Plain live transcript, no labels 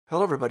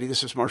Hello, everybody.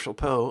 This is Marshall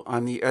Poe.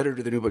 I'm the editor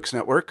of the New Books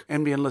Network.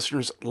 NBN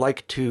listeners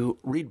like to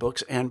read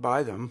books and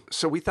buy them.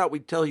 So we thought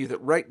we'd tell you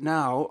that right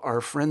now, our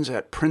friends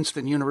at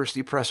Princeton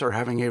University Press are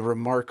having a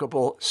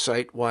remarkable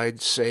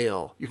site-wide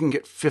sale. You can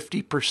get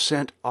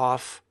 50%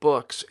 off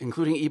books,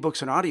 including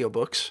ebooks and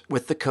audiobooks,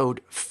 with the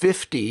code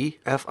 50,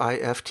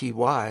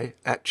 F-I-F-T-Y,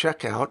 at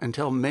checkout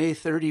until May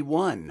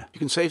 31. You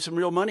can save some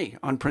real money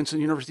on Princeton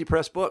University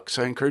Press books.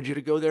 I encourage you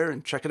to go there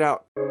and check it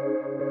out.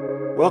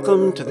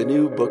 Welcome to the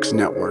New Books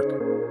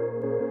Network.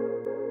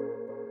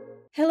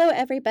 Hello,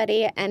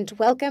 everybody, and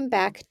welcome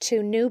back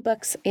to New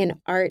Books in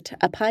Art,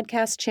 a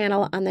podcast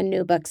channel on the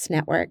New Books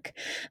Network.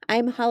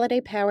 I'm Holiday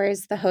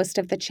Powers, the host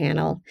of the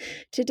channel.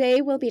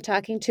 Today, we'll be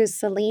talking to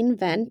Celine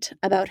Vent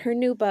about her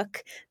new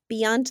book,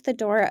 Beyond the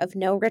Door of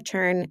No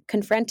Return,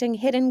 Confronting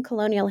Hidden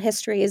Colonial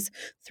Histories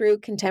Through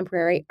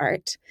Contemporary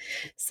Art.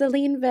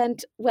 Celine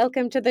Vent,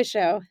 welcome to the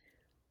show.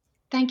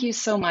 Thank you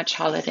so much,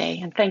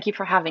 Holiday, and thank you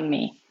for having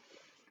me.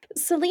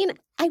 Celine,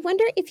 I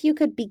wonder if you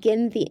could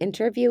begin the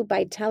interview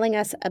by telling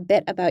us a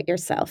bit about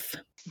yourself.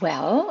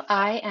 Well,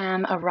 I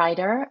am a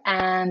writer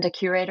and a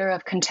curator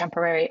of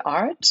contemporary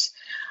art.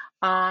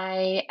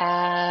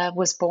 I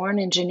was born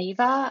in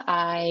Geneva.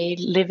 I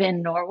live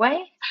in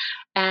Norway,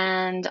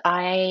 and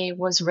I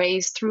was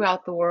raised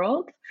throughout the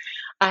world.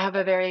 I have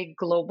a very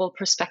global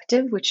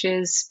perspective, which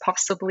is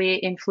possibly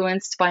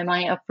influenced by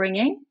my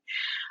upbringing.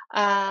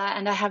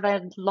 And I have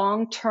a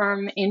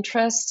long-term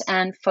interest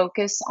and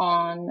focus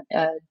on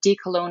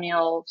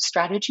decolonial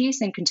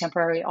strategies in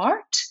contemporary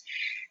art.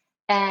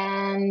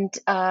 And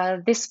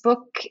this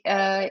book,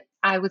 I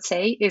would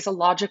say, is a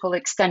logical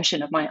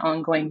extension of my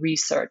ongoing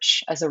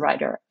research as a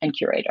writer and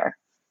curator.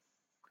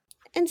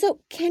 And so,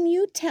 can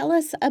you tell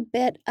us a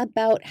bit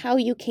about how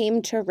you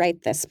came to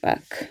write this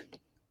book?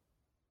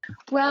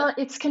 Well,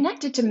 it's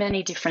connected to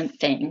many different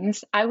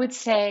things. I would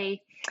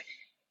say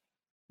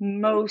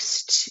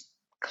most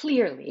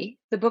clearly,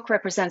 the book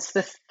represents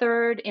the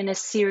third in a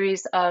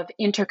series of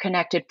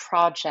interconnected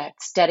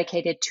projects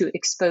dedicated to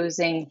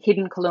exposing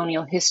hidden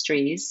colonial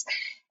histories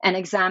and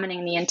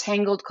examining the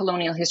entangled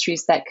colonial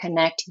histories that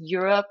connect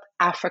Europe,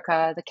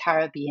 Africa, the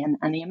Caribbean,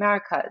 and the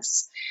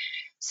Americas.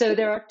 So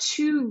there are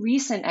two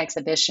recent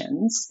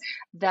exhibitions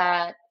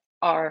that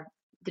are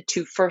the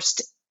two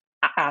first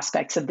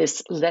aspects of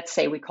this. Let's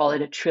say we call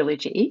it a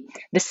trilogy.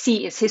 The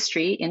Sea is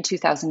History in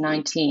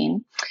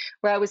 2019,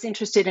 where I was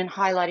interested in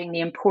highlighting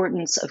the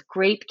importance of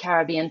great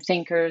Caribbean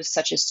thinkers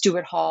such as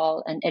Stuart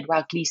Hall and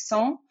Edouard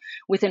Glissant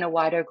within a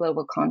wider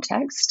global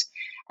context.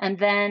 And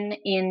then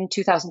in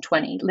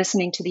 2020,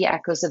 Listening to the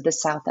Echoes of the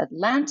South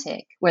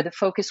Atlantic, where the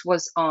focus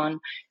was on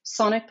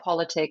sonic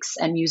politics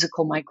and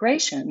musical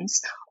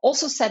migrations,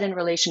 also set in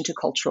relation to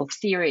cultural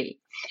theory.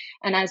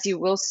 And as you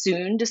will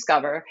soon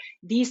discover,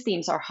 these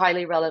themes are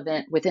highly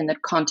relevant within the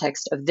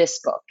context of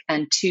this book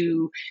and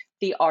to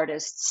the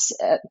artists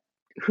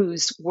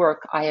whose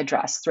work I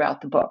address throughout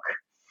the book.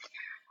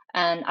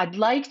 And I'd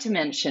like to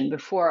mention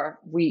before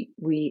we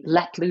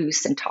let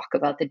loose and talk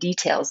about the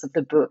details of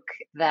the book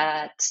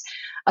that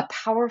a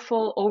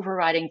powerful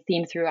overriding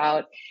theme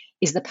throughout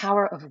is the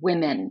power of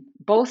women,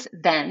 both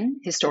then,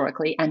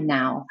 historically, and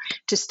now,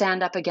 to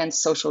stand up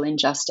against social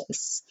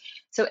injustice.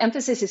 So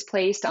emphasis is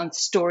placed on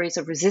stories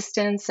of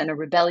resistance and a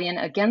rebellion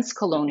against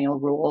colonial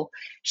rule,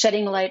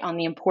 shedding light on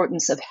the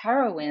importance of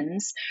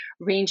heroines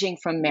ranging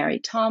from Mary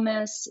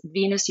Thomas,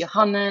 Venus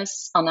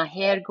Johannes, Anna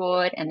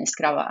Hergård, and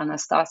Escrava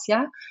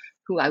Anastasia,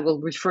 who I will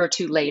refer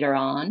to later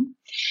on.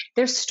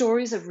 Their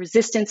stories of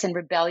resistance and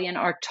rebellion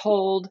are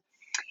told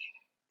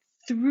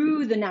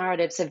through the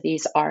narratives of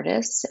these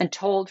artists and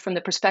told from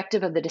the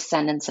perspective of the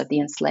descendants of the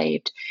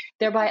enslaved,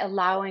 thereby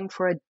allowing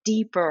for a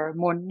deeper,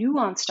 more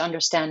nuanced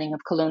understanding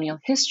of colonial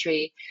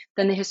history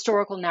than the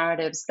historical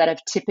narratives that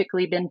have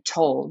typically been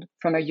told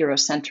from a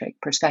Eurocentric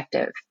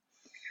perspective.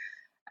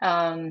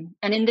 And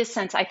in this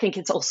sense, I think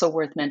it's also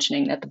worth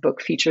mentioning that the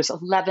book features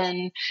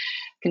 11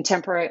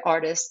 contemporary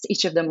artists,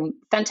 each of them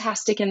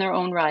fantastic in their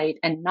own right,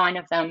 and 9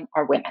 of them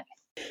are women.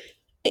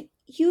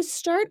 You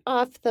start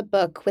off the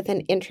book with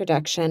an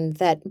introduction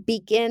that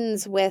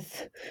begins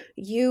with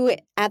you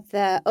at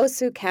the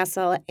Osu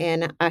Castle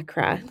in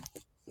Accra.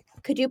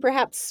 Could you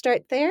perhaps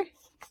start there?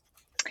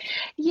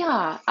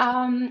 Yeah,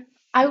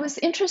 I was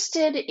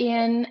interested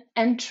in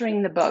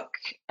entering the book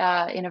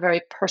in a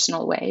very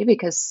personal way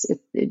because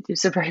it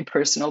is a very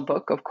personal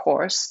book, of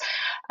course.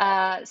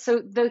 So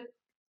the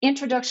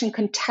introduction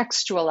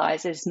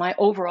contextualizes my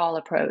overall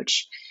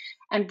approach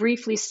and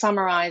briefly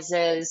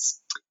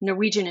summarizes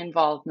Norwegian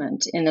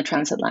involvement in the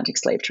transatlantic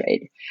slave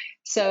trade.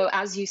 So,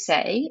 as you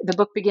say, the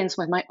book begins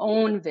with my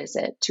own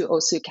visit to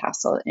Osu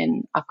Castle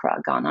in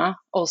Accra, Ghana,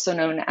 also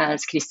known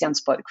as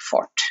Christiansborg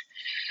Fort.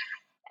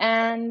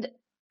 And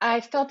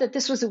I felt that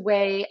this was a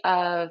way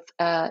of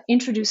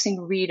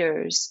introducing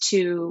readers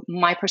to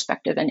my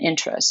perspective and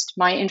interest.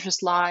 My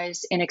interest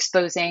lies in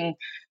exposing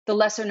the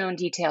lesser known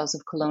details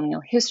of colonial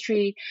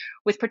history,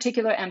 with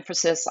particular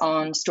emphasis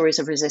on stories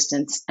of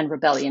resistance and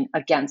rebellion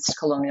against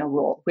colonial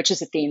rule, which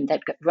is a theme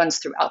that runs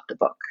throughout the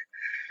book.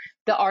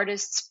 The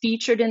artists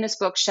featured in this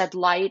book shed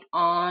light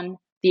on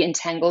the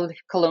entangled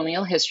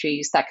colonial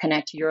histories that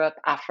connect Europe,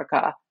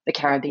 Africa, the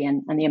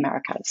Caribbean, and the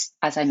Americas,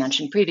 as I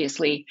mentioned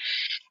previously.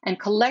 And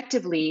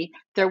collectively,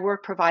 their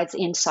work provides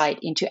insight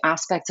into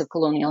aspects of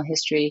colonial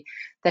history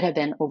that have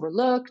been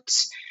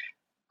overlooked,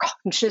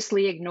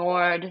 consciously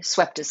ignored,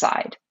 swept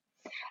aside.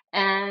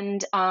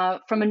 And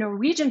from a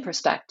Norwegian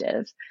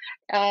perspective,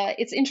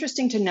 it's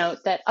interesting to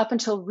note that up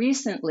until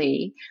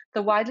recently,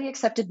 the widely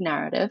accepted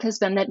narrative has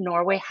been that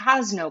Norway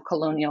has no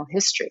colonial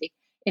history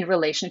in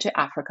relation to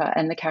Africa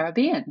and the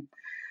Caribbean.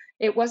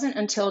 It wasn't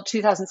until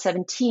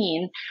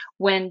 2017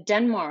 when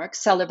Denmark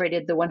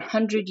celebrated the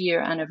 100-year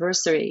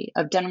anniversary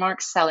of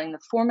Denmark selling the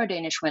former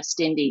Danish West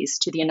Indies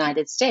to the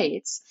United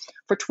States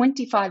for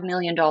 $25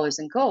 million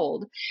in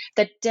gold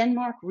that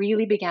Denmark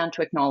really began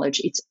to acknowledge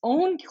its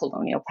own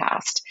colonial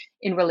past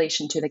in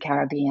relation to the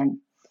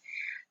Caribbean.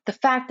 The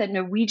fact that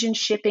Norwegian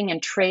shipping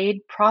and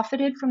trade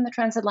profited from the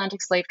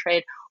transatlantic slave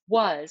trade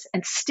was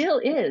and still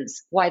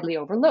is widely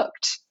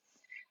overlooked.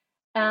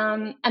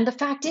 And the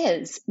fact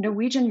is,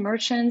 Norwegian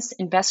merchants,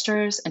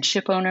 investors, and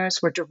ship owners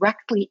were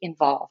directly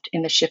involved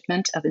in the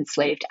shipment of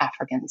enslaved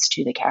Africans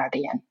to the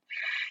Caribbean.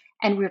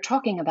 And we're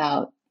talking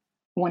about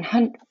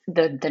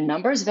the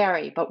numbers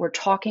vary, but we're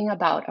talking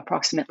about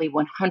approximately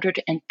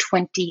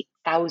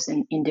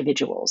 120,000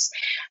 individuals.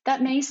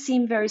 That may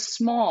seem very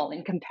small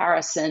in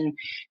comparison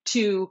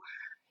to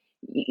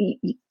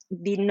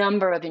the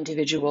number of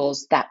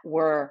individuals that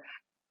were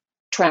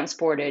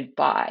transported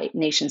by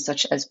nations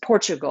such as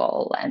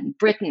Portugal and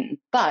Britain,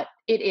 but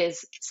it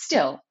is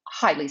still a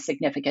highly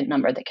significant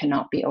number that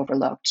cannot be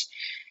overlooked.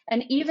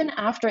 And even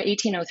after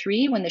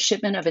 1803, when the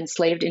shipment of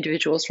enslaved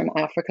individuals from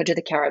Africa to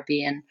the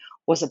Caribbean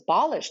was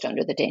abolished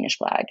under the Danish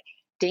flag,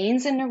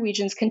 Danes and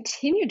Norwegians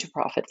continued to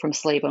profit from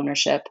slave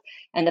ownership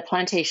and the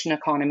plantation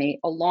economy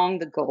along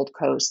the Gold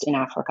Coast in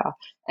Africa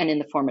and in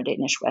the former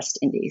Danish West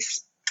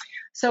Indies.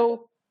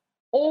 So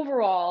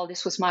overall,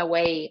 this was my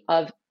way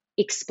of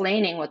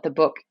explaining what the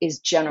book is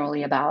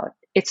generally about.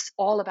 It's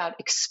all about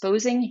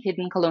exposing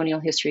hidden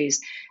colonial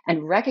histories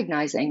and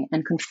recognizing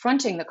and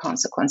confronting the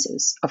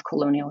consequences of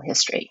colonial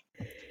history.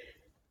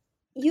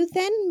 You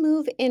then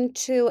move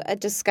into a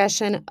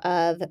discussion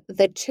of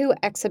the two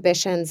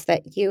exhibitions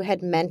that you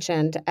had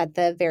mentioned at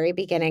the very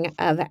beginning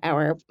of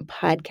our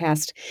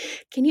podcast.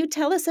 Can you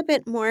tell us a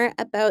bit more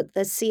about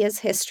the Sia's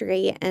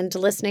history and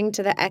listening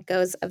to the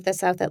echoes of the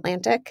South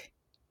Atlantic?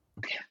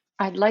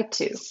 I'd like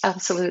to.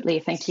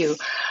 Absolutely. Thank you.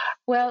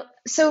 Well,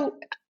 so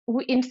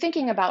in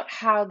thinking about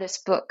how this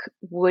book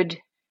would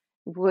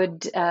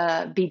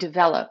be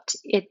developed,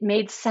 it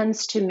made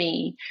sense to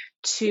me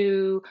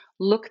to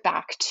look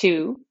back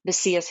to the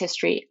Sia's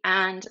history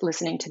and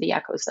listening to the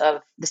echoes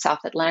of the South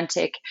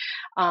Atlantic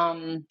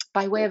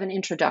by way of an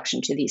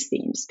introduction to these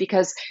themes,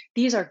 because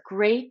these are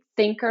great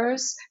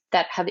thinkers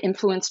that have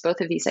influenced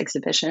both of these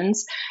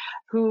exhibitions,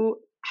 who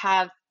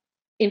have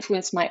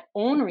influenced my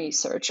own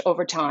research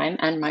over time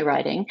and my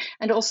writing,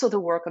 and also the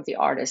work of the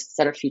artists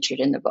that are featured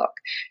in the book.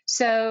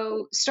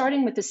 So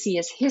starting with the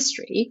Sia's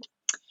history,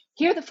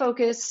 here the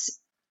focus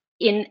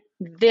in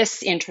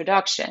this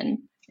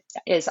introduction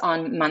is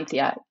on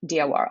Manthia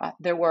Diawara.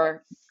 There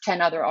were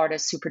 10 other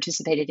artists who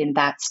participated in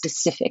that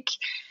specific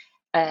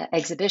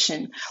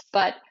exhibition,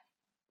 but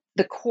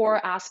the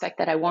core aspect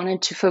that I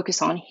wanted to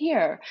focus on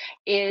here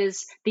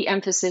is the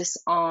emphasis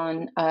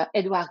on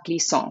Edouard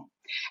Glissant.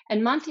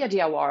 And Manthia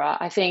Diawara,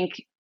 I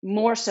think,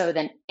 more so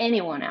than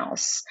anyone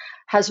else,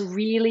 has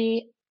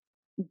really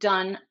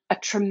done a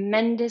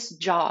tremendous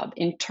job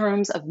in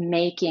terms of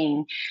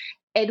making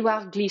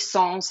Edouard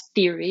Glissant's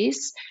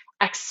theories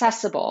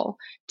accessible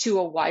to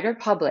a wider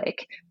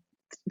public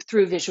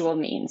through visual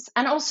means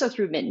and also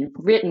through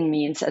written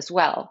means as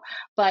well.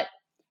 But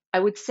I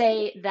would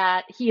say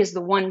that he is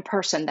the one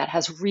person that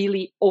has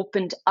really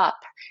opened up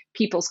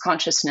people's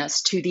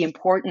consciousness to the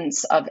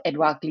importance of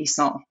Edouard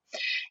Glissant.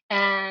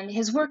 And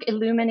his work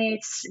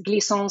illuminates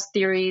Glissant's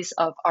theories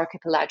of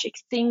archipelagic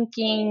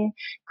thinking,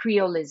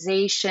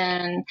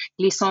 creolization,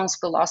 Glissant's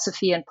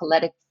philosophy and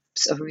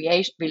politics of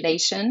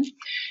relation,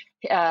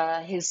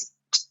 his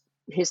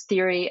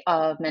theory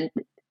of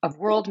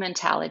world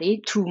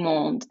mentality, tout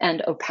monde,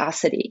 and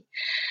opacity.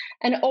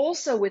 And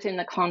also within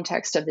the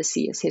context of the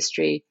Sia's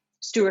history,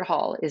 Stuart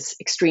Hall is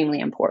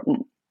extremely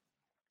important.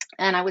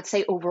 And I would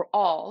say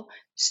overall,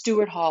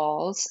 Stuart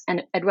Hall's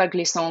and Edouard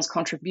Glissant's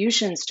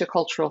contributions to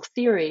cultural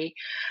theory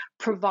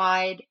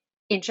provide,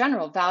 in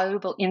general,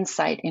 valuable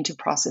insight into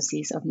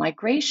processes of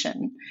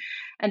migration.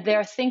 And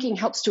their thinking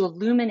helps to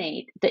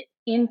illuminate the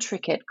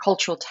intricate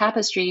cultural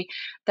tapestry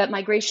that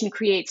migration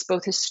creates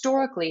both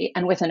historically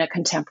and within a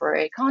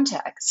contemporary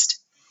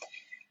context.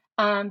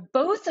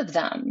 Both of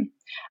them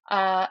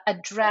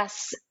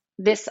address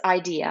this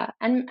idea,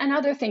 and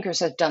other thinkers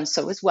have done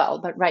so as well,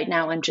 but right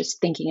now I'm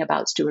just thinking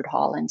about Stuart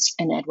Hall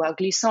and Edouard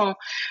Glissant.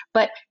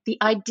 But the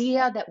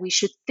idea that we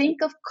should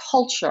think of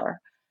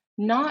culture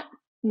not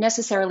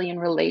necessarily in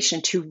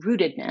relation to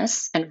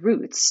rootedness and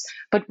roots,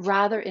 but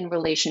rather in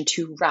relation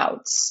to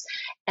routes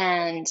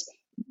and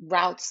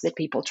routes that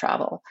people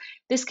travel.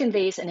 This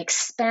conveys an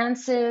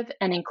expansive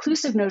and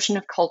inclusive notion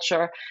of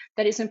culture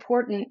that is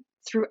important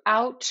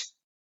throughout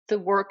the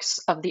works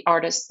of the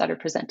artists that are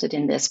presented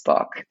in this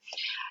book.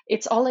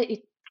 It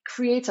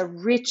creates a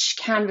rich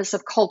canvas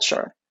of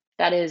culture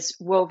that is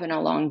woven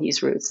along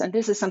these routes. And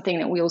this is something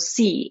that we'll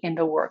see in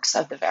the works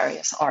of the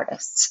various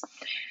artists.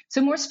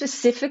 So more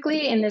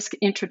specifically in this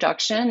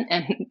introduction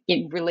and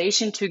in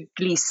relation to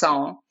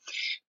Glissant,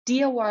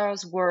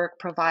 Diawara's work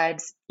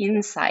provides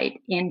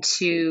insight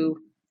into,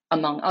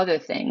 among other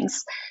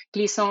things,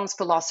 Glissant's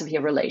philosophy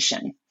of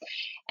relation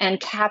and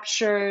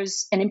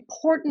captures an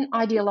important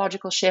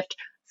ideological shift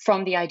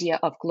from the idea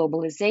of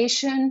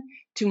globalization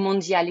to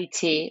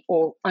mondialité,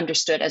 or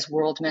understood as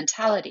world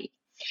mentality.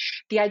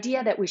 The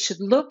idea that we should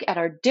look at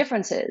our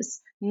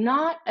differences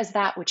not as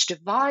that which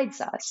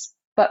divides us,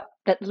 but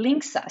that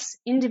links us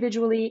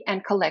individually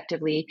and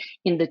collectively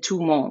in the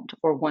tout monde,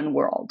 or one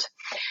world,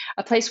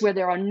 a place where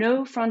there are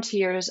no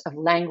frontiers of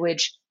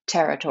language,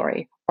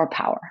 territory, or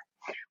power.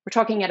 We're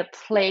talking at a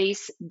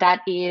place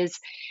that is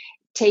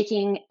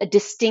taking a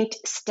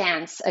distinct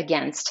stance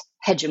against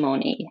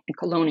hegemony and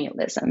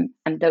colonialism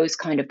and those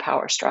kind of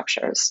power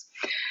structures.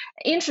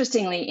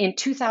 Interestingly, in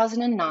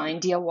 2009,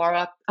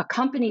 Diawara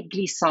accompanied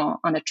Glissant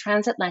on a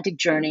transatlantic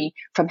journey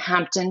from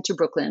Hampton to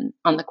Brooklyn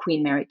on the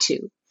Queen Mary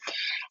 2.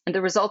 And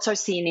the results are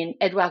seen in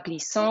Edouard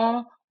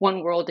Glissant,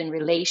 One World in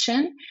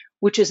Relation,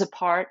 which is a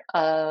part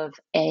of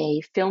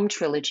a film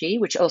trilogy,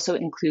 which also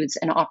includes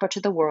An Opera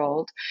to the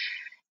World,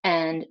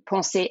 and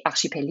Pensée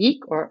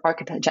archipélique, or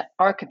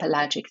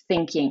archipelagic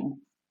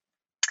thinking.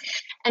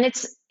 And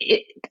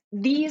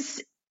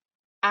these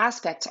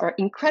aspects are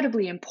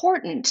incredibly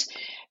important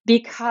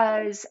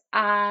because,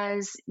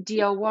 as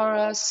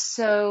Diawara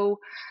so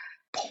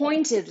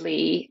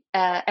pointedly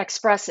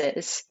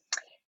expresses,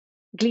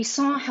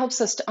 Glissant helps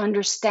us to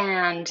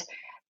understand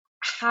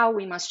how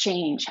we must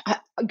change.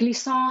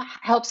 Glissant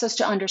helps us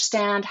to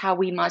understand how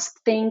we must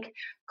think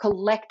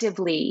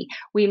collectively.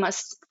 We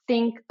must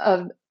think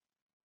of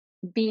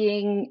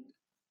being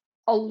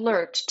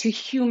alert to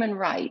human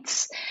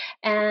rights.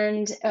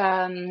 And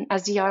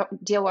as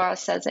Diawara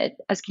says it,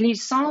 as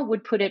Glissant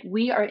would put it,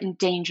 we are in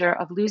danger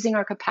of losing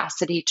our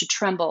capacity to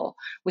tremble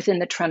within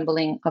the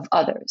trembling of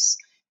others,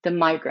 the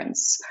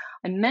migrants.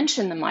 I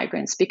mention the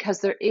migrants because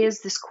there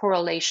is this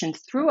correlation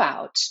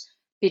throughout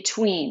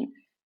between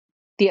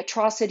the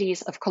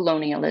atrocities of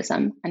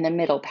colonialism and the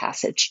Middle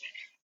Passage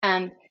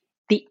and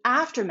the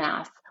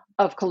aftermath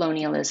of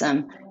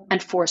colonialism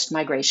and forced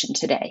migration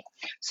today.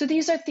 So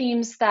these are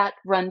themes that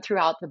run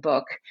throughout the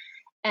book.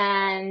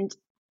 And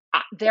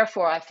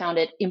therefore, I found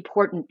it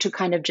important to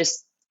kind of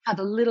just have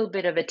a little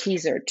bit of a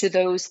teaser to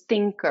those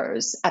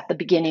thinkers at the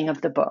beginning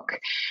of the book.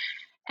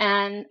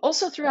 And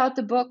also throughout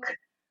the book,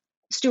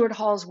 Stuart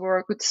Hall's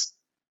work would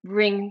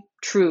ring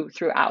true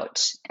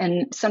throughout.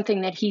 And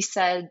something that he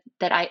said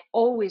that I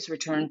always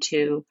return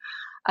to: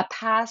 a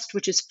past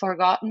which is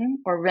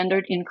forgotten or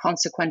rendered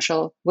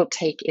inconsequential will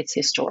take its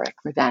historic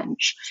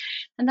revenge.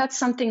 And that's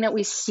something that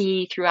we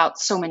see throughout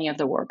so many of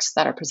the works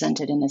that are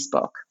presented in this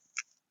book.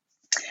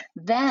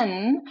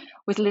 Then,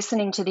 with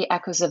Listening to the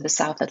Echoes of the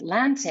South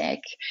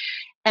Atlantic,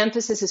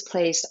 emphasis is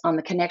placed on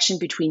the connection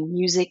between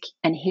music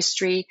and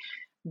history,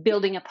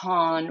 building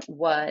upon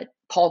what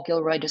Paul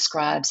Gilroy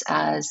describes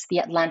as the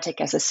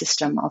Atlantic as a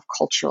system of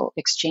cultural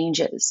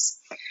exchanges.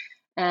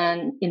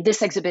 And in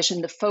this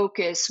exhibition, the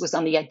focus was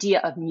on the idea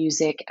of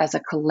music as a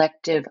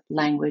collective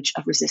language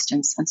of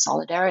resistance and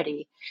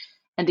solidarity,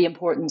 and the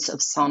importance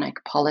of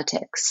sonic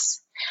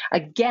politics.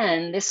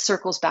 Again, this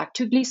circles back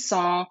to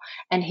Glissant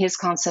and his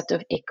concept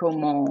of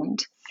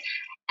écomonde.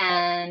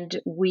 And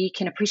we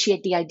can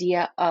appreciate the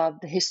idea of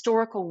the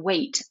historical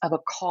weight of a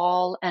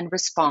call and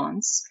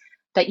response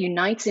that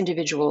unites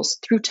individuals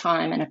through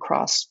time and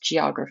across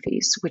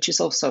geographies, which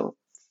is also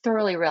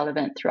thoroughly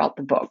relevant throughout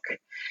the book.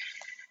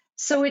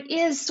 So it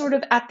is sort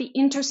of at the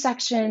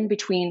intersection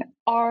between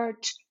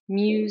art,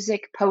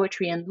 music,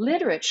 poetry, and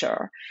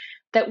literature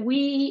that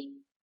we,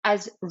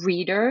 as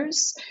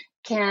readers,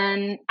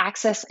 can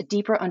access a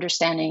deeper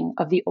understanding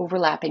of the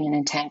overlapping and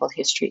entangled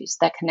histories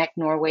that connect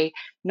Norway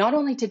not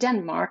only to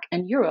Denmark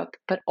and Europe,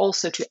 but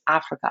also to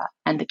Africa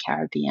and the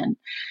Caribbean.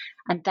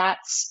 And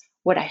that's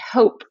what I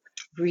hope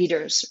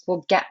readers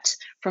will get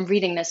from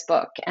reading this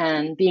book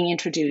and being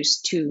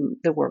introduced to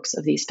the works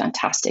of these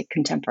fantastic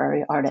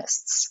contemporary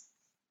artists.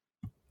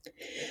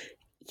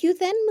 You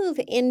then move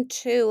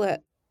into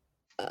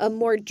a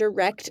more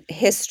direct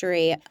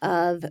history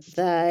of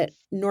the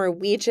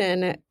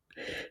Norwegian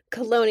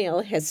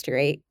colonial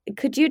history.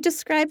 Could you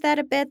describe that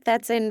a bit?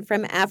 That's in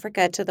From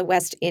Africa to the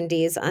West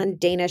Indies on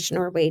Danish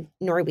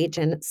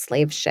Norwegian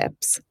slave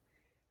ships.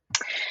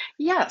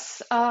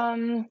 Yes.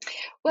 Well,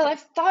 I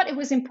thought it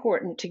was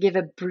important to give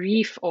a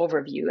brief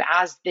overview,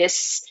 as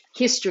this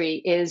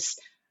history is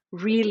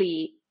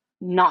really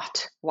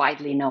not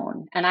widely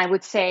known. And I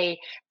would say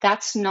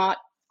that's not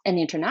an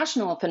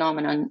international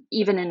phenomenon.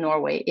 Even in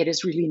Norway, it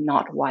is really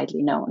not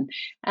widely known.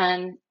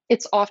 And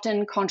it's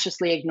often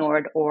consciously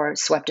ignored or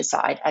swept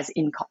aside as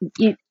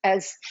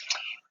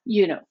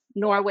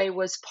Norway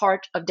was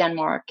part of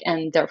Denmark,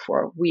 and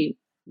therefore we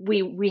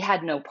we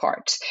had no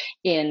part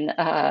in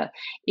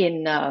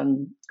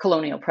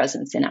colonial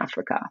presence in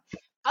Africa.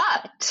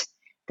 But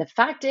the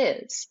fact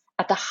is,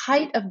 at the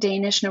height of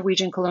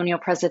Danish-Norwegian colonial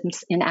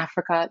presence in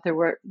Africa, there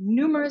were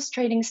numerous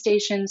trading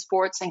stations,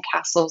 forts, and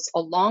castles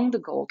along the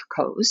Gold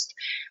Coast,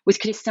 with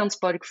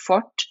Christiansborg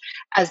Fort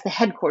as the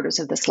headquarters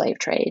of the slave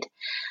trade.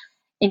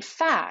 In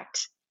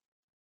fact,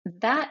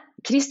 that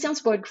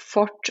Christiansborg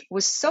Fort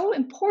was so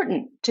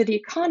important to the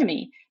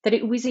economy that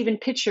it was even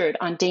pictured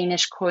on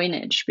Danish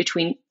coinage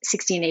between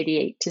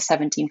 1688 to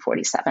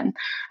 1747.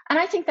 And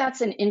I think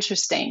that's an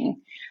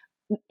interesting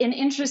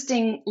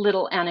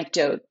little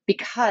anecdote,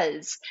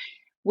 because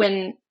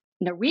when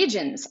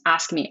Norwegians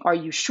ask me, "Are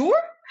you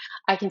sure?"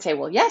 I can say,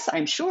 well, yes,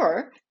 I'm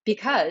sure,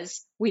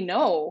 because we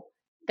know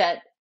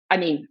that, I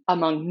mean,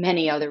 among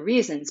many other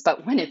reasons,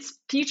 but when it's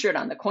featured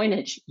on the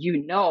coinage,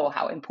 you know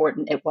how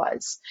important it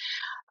was.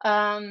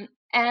 And,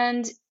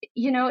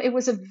 it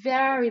was a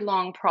very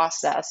long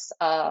process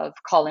of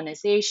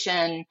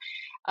colonization.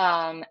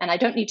 And I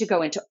don't need to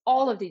go into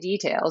all of the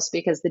details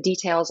because the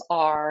details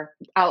are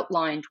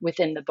outlined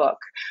within the book.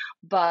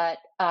 But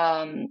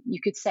you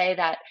could say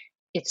that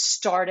it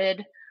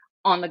started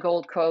on the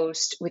Gold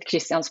Coast with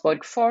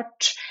Christiansborg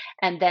Fort.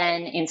 And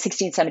then in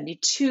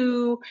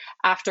 1672,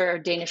 after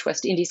Danish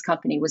West Indies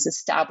Company was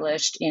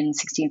established in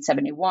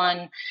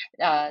 1671,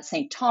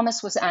 St.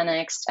 Thomas was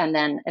annexed. And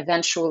then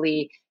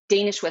eventually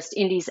Danish West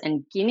Indies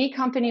and Guinea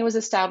Company was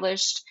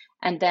established.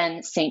 And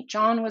then St.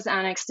 John was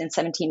annexed in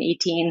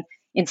 1718.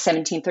 In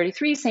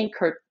 1733,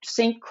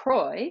 St.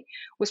 Croix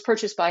was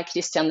purchased by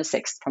Christian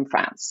VI from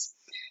France.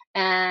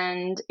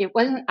 And it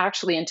wasn't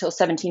actually until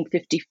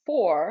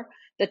 1754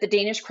 that the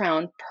Danish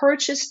crown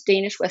purchased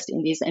Danish West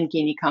Indies and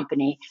Guinea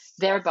Company.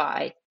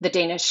 Thereby,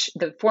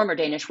 the former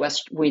Danish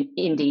West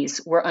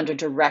Indies were under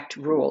direct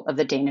rule of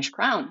the Danish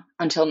crown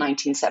until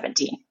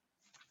 1917.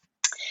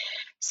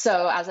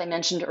 So, as I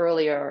mentioned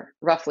earlier,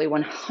 roughly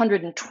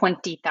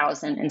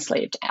 120,000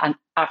 enslaved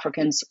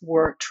Africans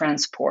were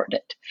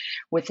transported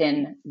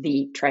within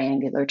the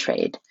triangular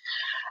trade.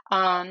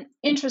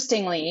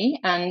 Interestingly,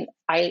 and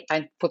I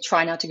will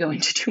try not to go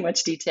into too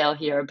much detail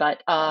here,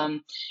 but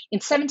in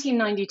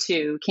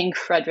 1792, King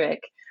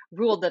Frederick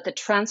ruled that the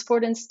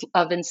transport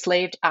of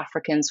enslaved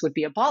Africans would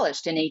be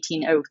abolished in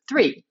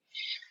 1803.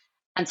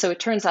 And so it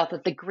turns out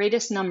that the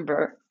greatest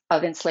number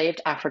of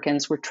enslaved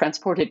Africans were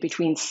transported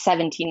between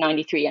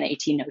 1793 and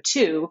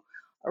 1802,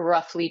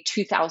 roughly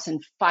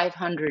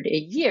 2,500 a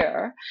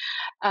year,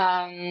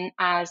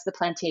 as the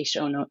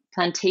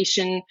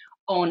plantation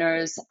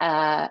owners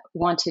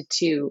wanted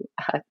to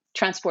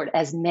transport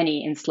as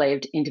many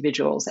enslaved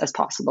individuals as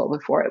possible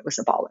before it was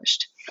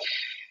abolished.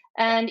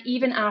 And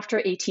even after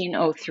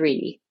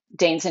 1803,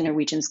 Danes and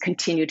Norwegians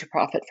continued to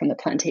profit from the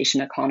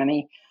plantation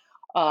economy,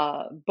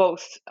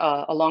 both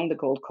along the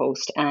Gold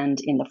Coast and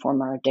in the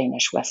former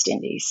Danish West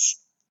Indies.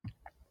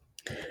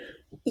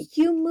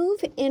 You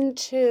move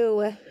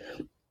into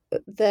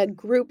the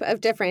group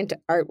of different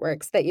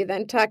artworks that you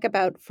then talk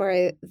about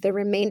for the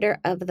remainder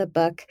of the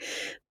book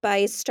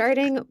by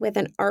starting with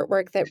an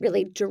artwork that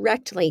really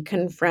directly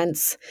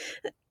confronts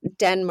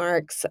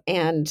Denmark's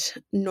and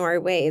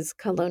Norway's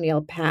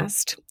colonial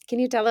past. Can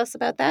you tell us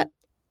about that?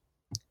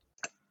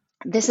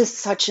 This is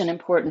such an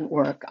important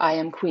work, I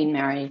Am Queen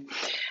Mary.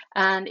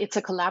 And it's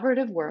a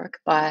collaborative work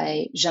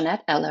by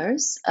Jeanette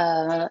Ellers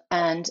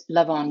and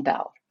Lavon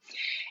Bell.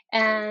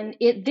 And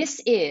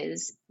this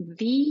is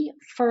the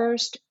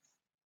first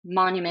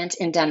monument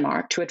in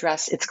Denmark to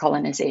address its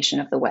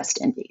colonization of the West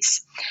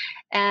Indies.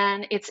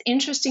 And it's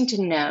interesting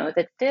to know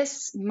that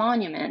this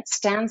monument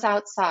stands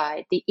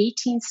outside the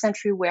 18th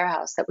century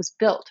warehouse that was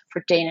built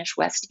for Danish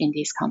West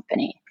Indies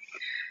Company.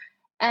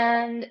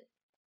 And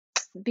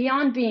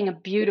beyond being a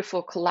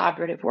beautiful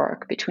collaborative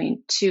work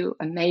between two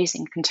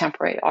amazing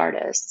contemporary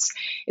artists,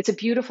 it's a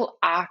beautiful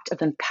act of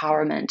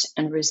empowerment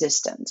and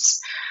resistance.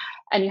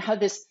 And you have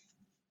this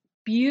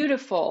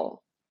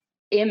beautiful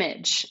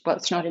image, well,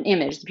 it's not an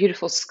image, the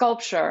beautiful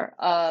sculpture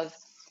of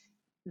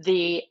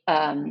the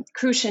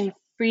Crucian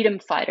freedom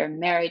fighter,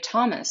 Mary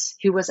Thomas,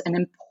 who was an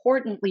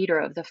important leader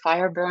of the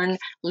Fireburn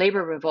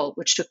labor revolt,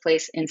 which took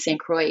place in St.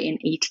 Croix in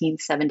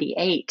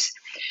 1878.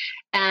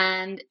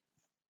 And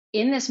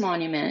in this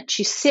monument,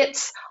 she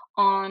sits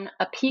on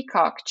a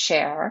peacock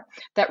chair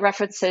that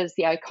references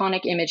the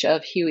iconic image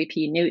of Huey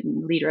P.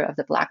 Newton, leader of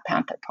the Black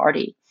Panther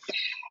Party.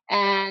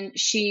 And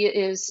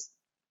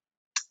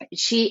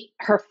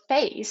her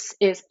face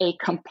is a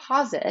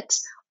composite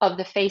of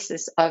the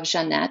faces of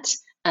Jeanette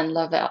and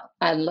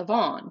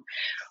Lavon,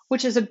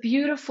 which is a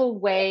beautiful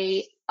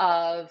way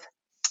of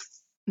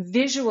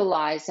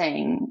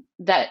visualizing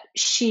that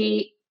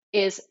she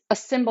is a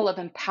symbol of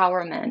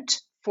empowerment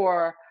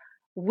for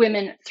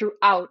women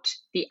throughout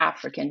the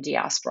African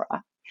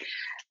diaspora.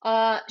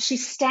 She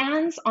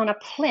stands on a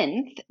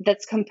plinth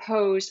that's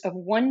composed of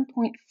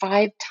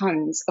 1.5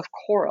 tons of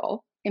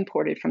coral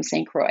imported from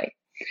St. Croix.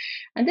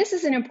 And this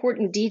is an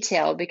important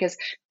detail because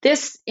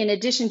this, in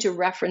addition to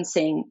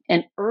referencing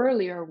an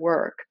earlier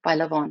work by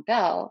Lavon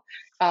Bell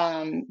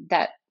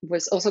that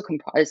was also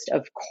comprised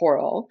of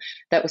coral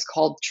that was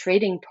called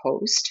Trading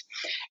Post.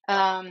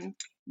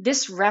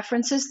 This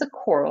references the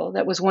coral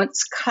that was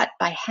once cut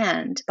by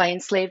hand by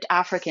enslaved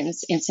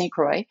Africans in St.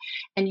 Croix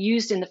and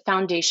used in the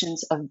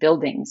foundations of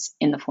buildings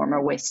in the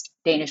former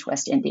Danish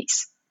West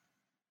Indies.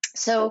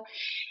 So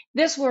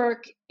this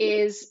work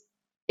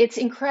it's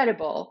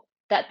incredible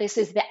that this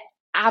is the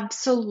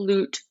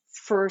absolute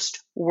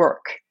first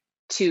work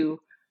to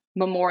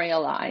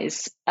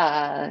memorialize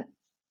this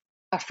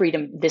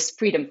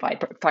freedom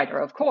fighter,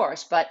 of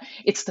course, but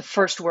it's the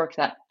first work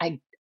that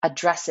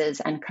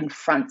addresses and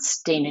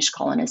confronts Danish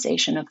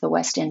colonization of the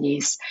West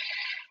Indies.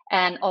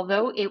 And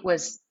although it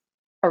was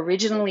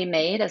originally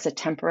made as a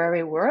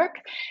temporary work,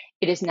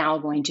 it is now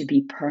going to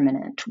be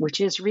permanent,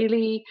 which is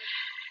really,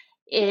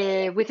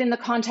 within the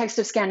context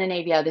of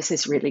Scandinavia, this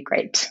is really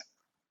great.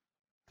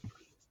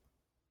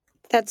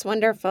 That's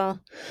wonderful.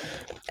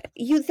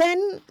 You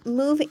then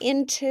move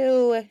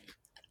into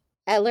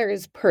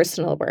Eller's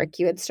personal work.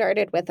 You had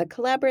started with a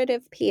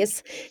collaborative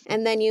piece,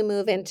 and then you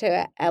move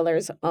into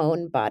Eller's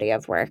own body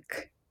of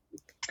work.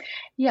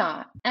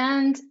 Yeah,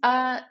 and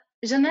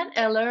Jeanette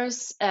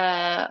Ellers,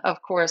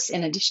 of course,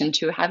 in addition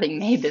to having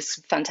made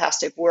this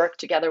fantastic work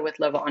together with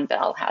Levon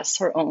Bell, has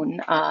her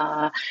own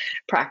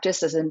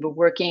practice, has been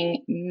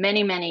working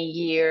many, many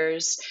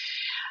years.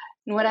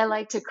 And what I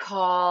like to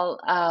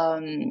call,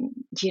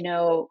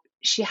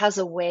 she has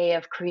a way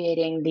of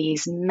creating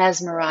these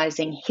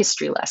mesmerizing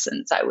history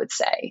lessons, I would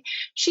say.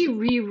 She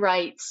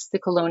rewrites the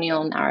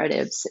colonial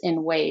narratives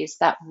in ways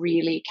that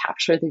really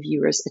capture the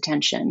viewer's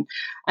attention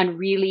and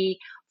really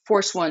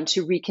force one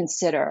to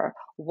reconsider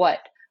what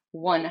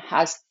one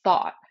has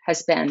thought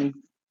has been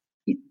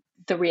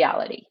the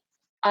reality.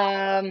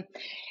 I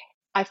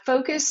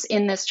focus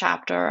in this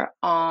chapter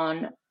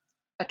on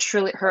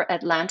her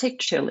Atlantic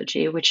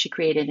trilogy, which she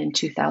created in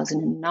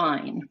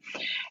 2009.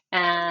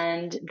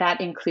 And that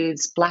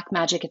includes Black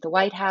Magic at the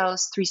White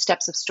House, 3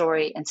 Steps of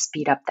Story, and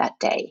Speed Up That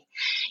Day.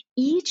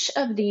 Each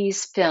of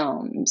these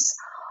films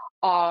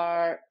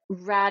are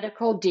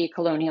radical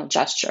decolonial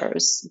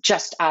gestures,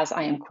 just as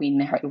I Am Queen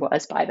Mary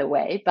was, by the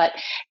way, but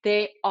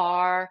they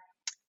are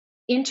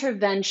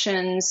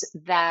interventions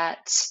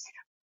that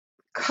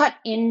cut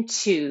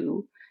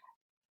into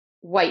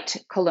white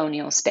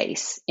colonial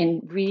space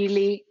in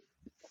really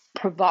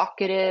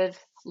provocative,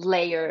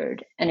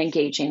 layered, and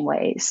engaging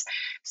ways.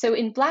 So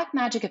in Black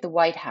Magic at the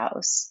White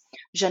House,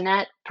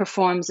 Jeanette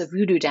performs a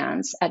voodoo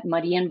dance at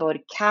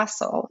Marienborg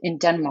Castle in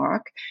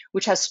Denmark,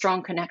 which has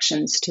strong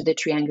connections to the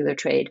triangular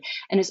trade,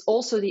 and is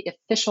also the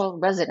official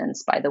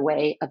residence, by the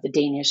way, of the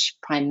Danish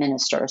Prime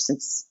Minister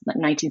since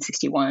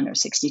 1961 or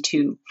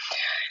 62.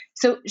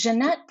 So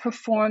Jeanette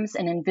performs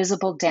an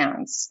invisible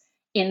dance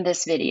in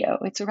this video.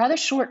 It's a rather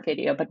short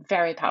video, but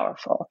very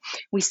powerful.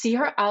 We see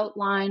her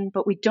outline,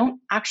 but we don't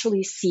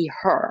actually see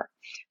her.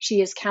 She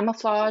is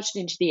camouflaged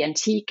into the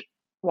antique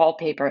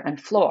wallpaper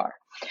and floor.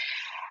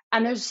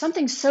 And there's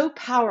something so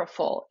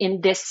powerful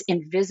in this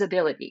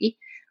invisibility,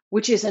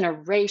 which is an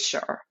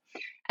erasure.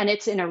 And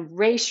it's an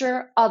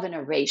erasure of an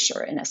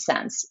erasure, in a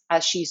sense,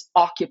 as she's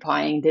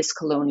occupying this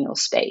colonial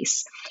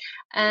space.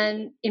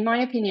 And in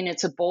my opinion,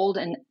 it's a bold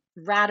and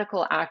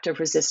radical act of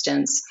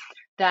resistance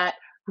that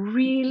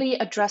really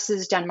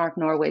addresses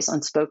Denmark-Norway's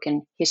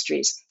unspoken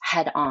histories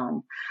head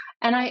on.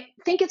 And I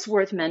think it's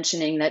worth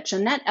mentioning that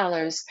Jeanette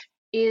Ellers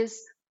is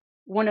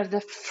one of the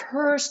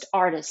first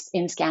artists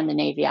in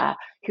Scandinavia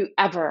who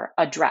ever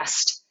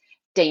addressed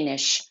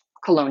Danish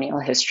colonial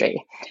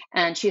history.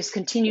 And she has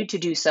continued to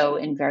do so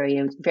in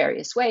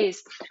various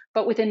ways.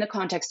 But within the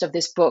context of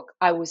this book,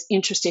 I was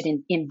interested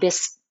in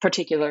this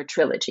particular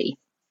trilogy.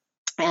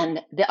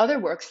 And the other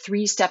work,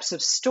 3 Steps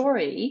of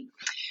Story,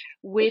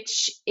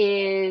 which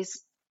is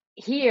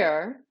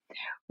here,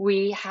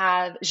 we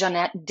have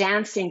Jeanette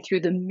dancing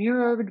through the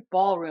mirrored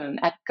ballroom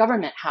at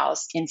Government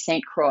House in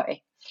St.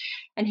 Croix.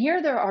 And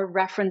here there are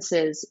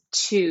references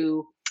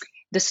to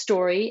the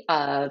story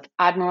of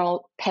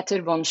Admiral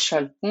Peter von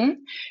Scholten,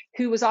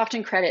 who was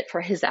often credited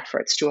for his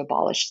efforts to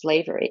abolish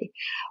slavery.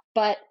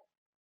 But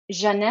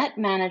Jeanette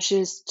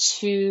manages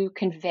to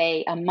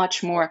convey a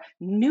much more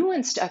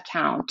nuanced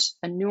account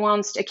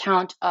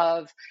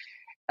of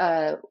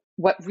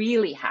what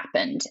really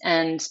happened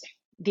and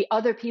the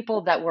other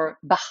people that were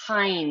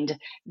behind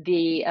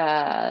the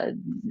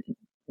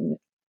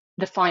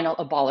final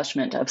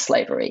abolishment of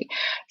slavery.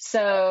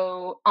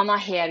 So Anna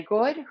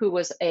Hergård, who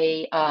was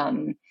a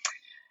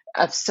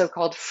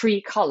so-called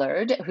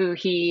free-colored, who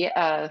he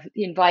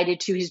invited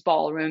to his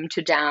ballroom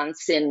to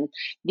dance in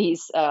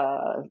these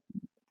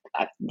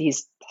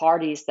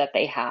parties that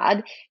they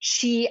had,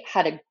 she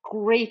had a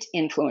great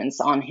influence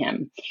on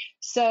him.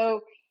 So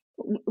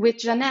with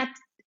Jeanette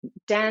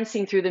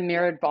dancing through the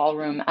mirrored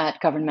ballroom at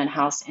Government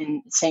House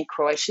in St.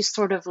 Croix, she's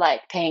sort of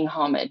like paying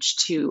homage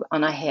to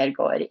Anna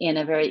Hergård in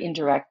a very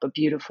indirect but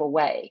beautiful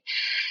way.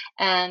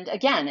 And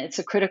again, it's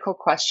a critical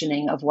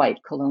questioning of white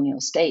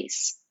colonial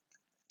space.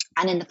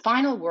 And in the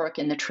final work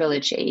in the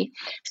trilogy,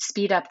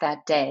 Speed Up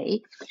That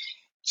Day,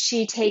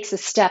 she takes a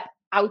step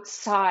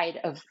outside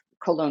of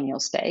colonial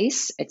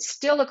space. It's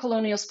still a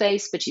colonial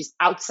space, but she's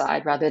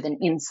outside rather than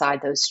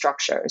inside those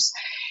structures.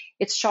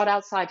 It's shot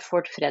outside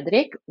Fort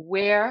Frederick,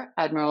 where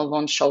Admiral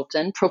von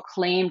Scholten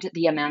proclaimed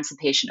the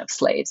emancipation of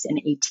slaves in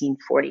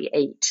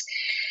 1848.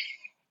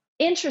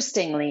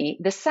 Interestingly,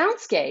 the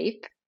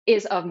soundscape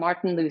is of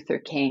Martin Luther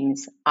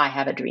King's I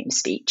Have a Dream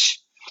speech.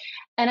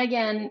 And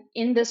again,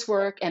 in this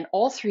work and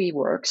all three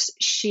works,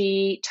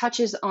 she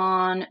touches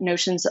on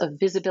notions of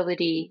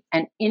visibility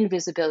and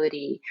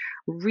invisibility,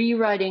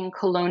 rewriting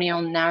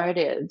colonial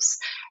narratives,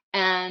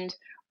 and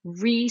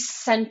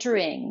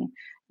recentering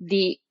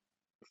the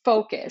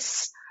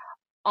focus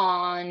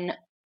on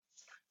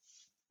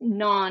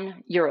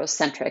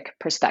non-Eurocentric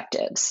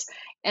perspectives.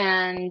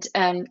 And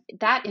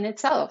that in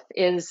itself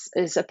is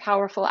a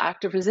powerful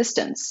act of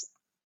resistance,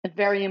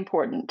 very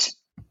important.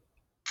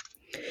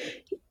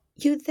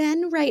 You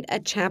then write a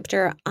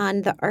chapter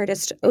on the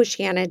artist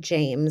Oceana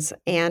James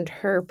and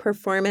her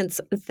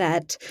performance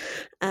that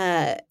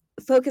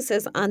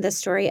focuses on the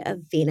story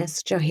of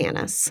Venus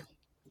Johannes.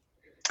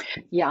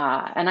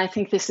 Yeah, and I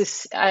think this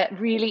is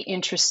really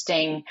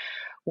interesting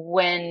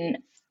when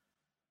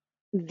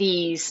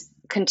these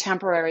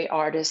contemporary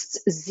artists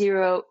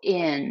zero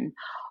in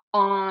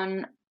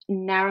on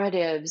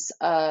narratives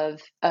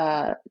of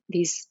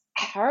these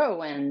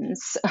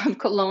heroines of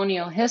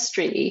colonial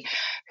history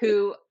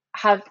who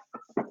have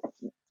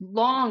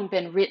long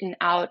been written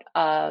out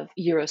of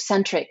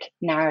Eurocentric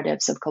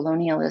narratives of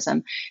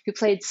colonialism, who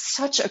played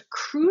such a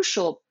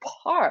crucial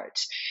part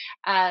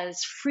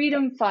as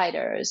freedom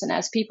fighters and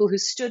as people who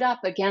stood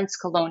up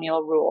against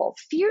colonial rule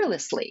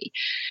fearlessly.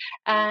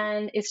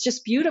 And it's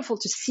just beautiful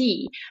to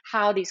see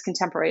how these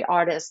contemporary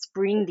artists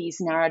bring these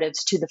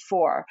narratives to the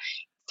fore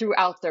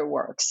throughout their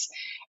works.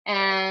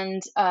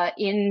 And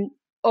in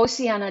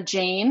Oceana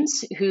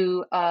James,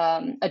 who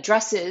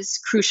addresses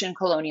Crucian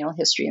colonial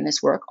history in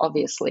this work,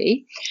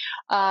 obviously,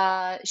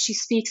 she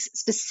speaks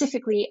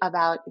specifically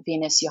about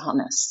Venus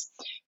Johannes,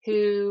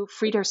 who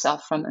freed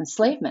herself from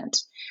enslavement.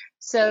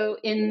 So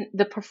in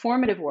the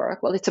performative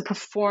work, well, it's a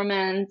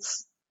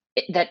performance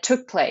that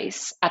took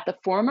place at the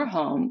former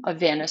home of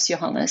Venus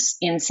Johannes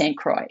in St.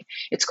 Croix.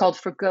 It's called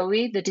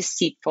Forgoe the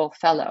Deceitful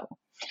Fellow.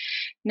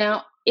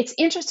 Now, it's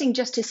interesting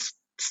just to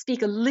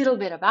speak a little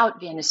bit about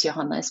Venus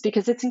Johannes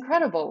because it's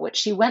incredible what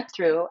she went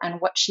through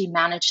and what she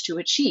managed to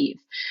achieve.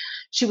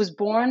 She was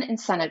born in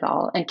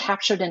Senegal and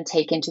captured and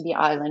taken to the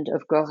island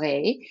of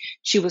Gorée.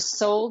 She was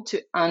sold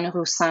to Anne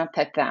Roussin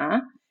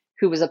Pepin,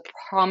 who was a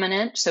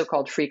prominent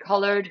so-called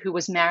free-colored, who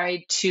was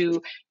married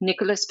to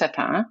Nicolas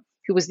Pepin,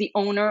 who was the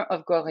owner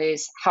of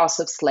Goré's House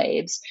of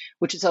Slaves,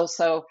 which is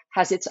also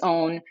has its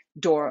own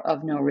door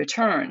of no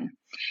return.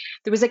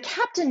 There was a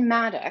Captain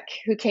Maddock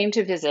who came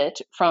to visit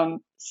from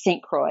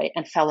St. Croix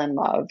and fell in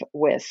love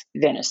with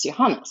Venus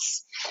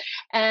Johannes.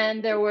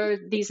 And there were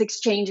these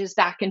exchanges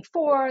back and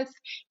forth.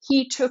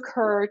 He took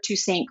her to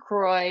St.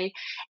 Croix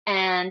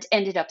and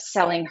ended up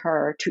selling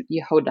her to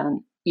Yehudan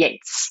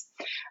Yates.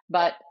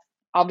 But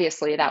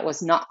obviously, that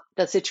was not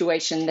the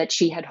situation that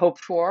she had hoped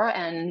for.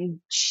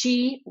 And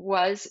she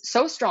was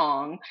so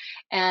strong,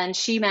 and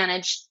she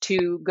managed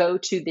to go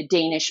to the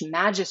Danish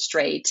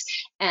magistrate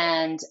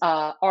and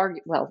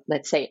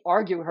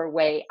argue her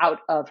way out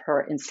of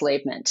her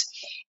enslavement.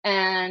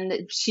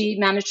 And she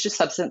managed to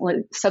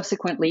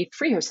subsequently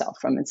free herself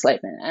from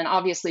enslavement. And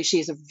obviously,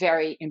 she's a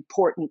very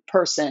important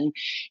person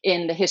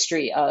in the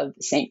history of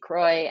St.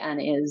 Croix and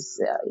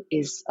is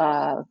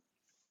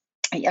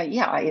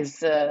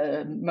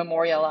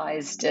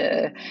memorialized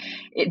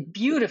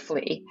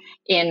beautifully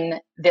in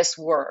this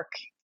work.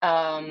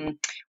 One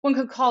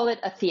could call it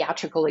a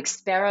theatrical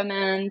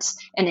experiment,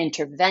 an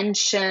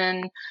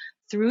intervention.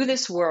 Through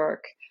this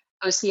work,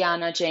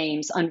 Oceana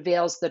James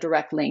unveils the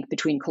direct link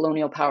between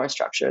colonial power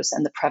structures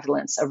and the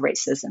prevalence of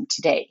racism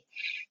today.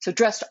 So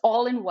dressed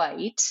all in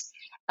white,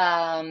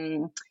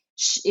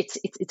 it's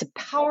a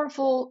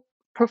powerful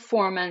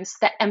performance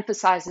that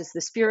emphasizes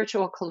the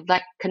spiritual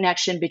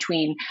connection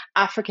between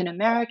African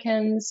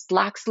Americans,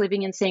 Blacks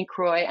living in St.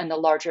 Croix, and the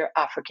larger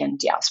African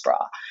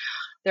diaspora.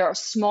 There are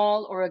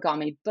small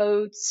origami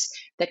boats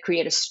that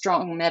create a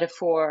strong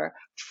metaphor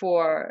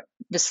for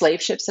the slave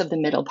ships of the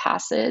Middle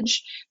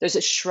Passage. There's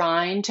a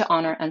shrine to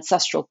honor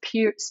ancestral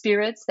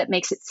spirits that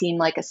makes it seem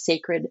like a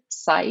sacred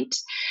site.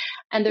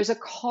 And there's a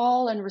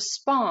call and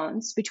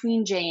response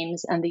between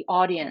James and the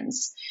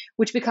audience,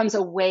 which becomes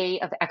a way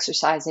of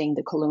exorcising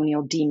the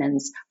colonial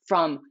demons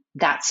from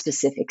that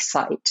specific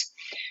site.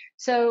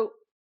 So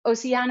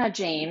Oceana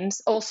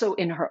James, also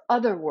in her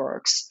other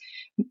works,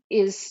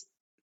 is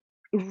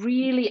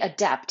really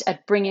adept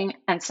at bringing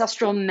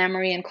ancestral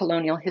memory and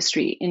colonial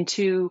history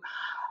into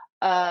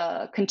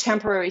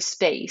contemporary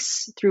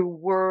space through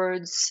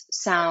words,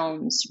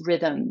 sounds,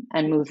 rhythm,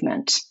 and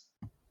movement.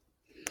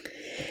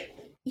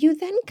 You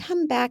then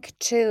come back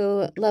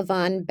to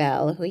Lavon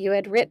Bell, who you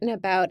had written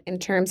about in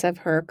terms of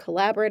her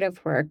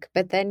collaborative work,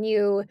 but then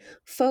you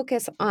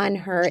focus on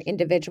her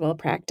individual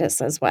practice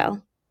as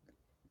well.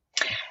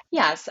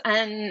 Yes,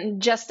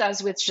 and just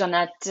as with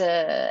Jeanette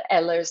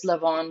Ehlers,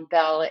 Lavonne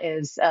Bell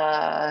is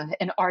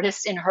an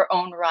artist in her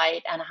own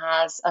right and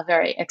has a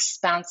very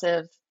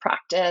expansive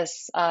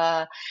practice,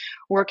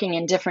 working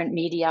in different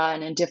media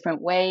and in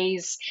different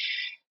ways.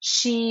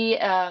 She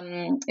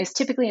is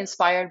typically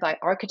inspired by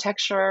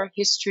architecture,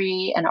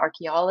 history, and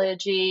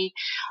archaeology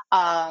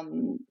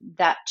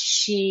that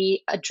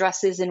she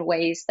addresses in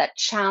ways that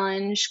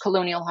challenge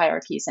colonial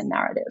hierarchies and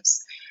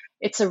narratives.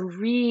 It's a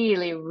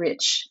really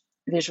rich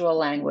visual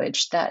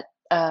language that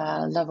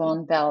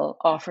Lavonne Bell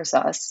offers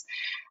us.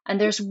 And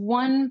there's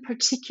one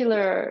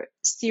particular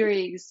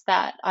series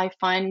that I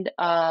find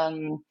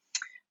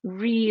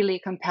really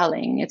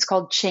compelling. It's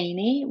called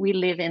Cheney, We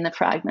Live in the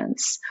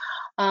Fragments.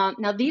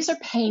 Now, these are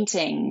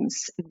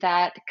paintings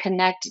that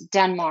connect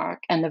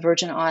Denmark and the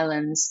Virgin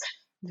Islands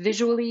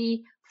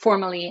visually,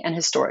 formally, and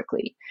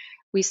historically.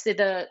 We see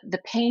the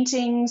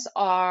paintings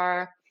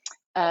are,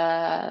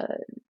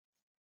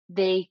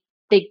 they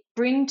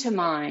bring to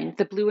mind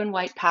the blue and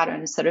white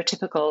patterns that are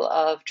typical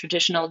of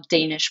traditional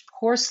Danish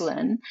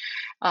porcelain.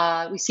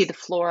 We see the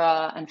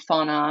flora and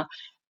fauna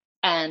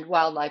and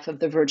wildlife of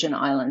the Virgin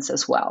Islands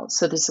as well.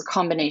 So there's a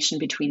combination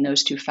between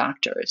those two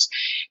factors.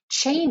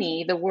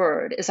 Cheney, the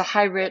word, is a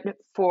hybrid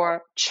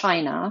for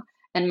China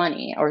and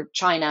money, or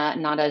China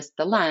not as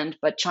the land,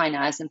 but China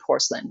as in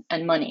porcelain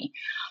and money.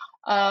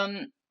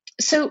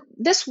 So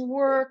this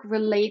work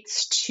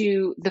relates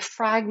to the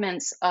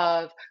fragments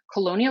of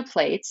colonial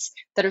plates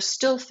that are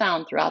still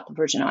found throughout the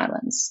Virgin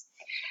Islands.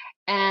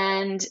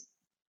 And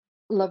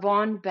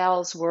Lavonne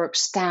Bell's work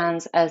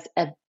stands as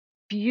a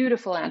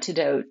beautiful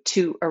antidote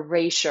to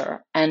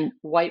erasure and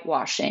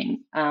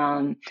whitewashing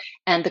and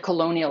the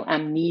colonial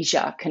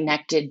amnesia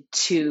connected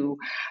to,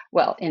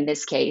 well, in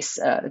this case,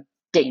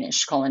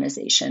 Danish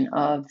colonization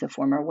of the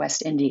former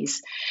West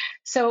Indies.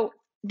 So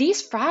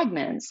these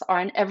fragments are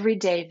an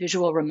everyday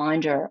visual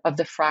reminder of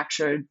the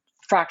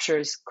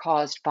fractures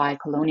caused by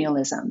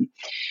colonialism.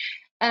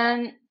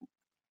 And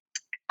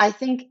I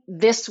think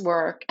this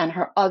work and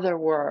her other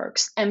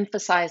works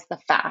emphasize the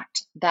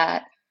fact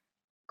that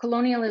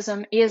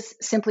colonialism is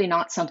simply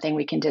not something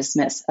we can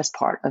dismiss as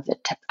part of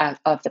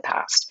the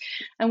past.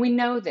 And we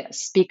know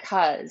this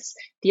because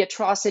the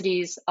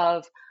atrocities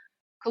of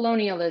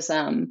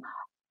colonialism,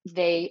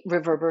 they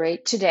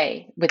reverberate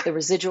today with the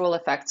residual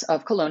effects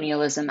of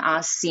colonialism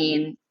as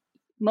seen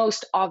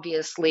most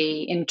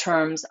obviously in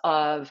terms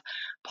of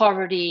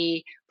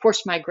poverty,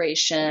 forced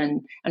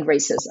migration, and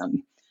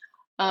racism.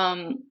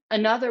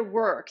 Another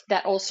work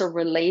that also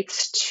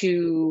relates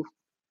to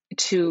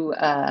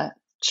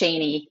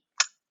Cheney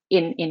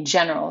in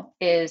general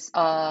is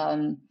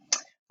well,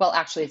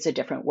 actually, it's a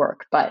different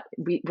work, but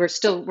we're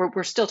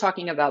still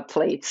talking about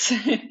plates.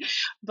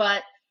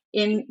 But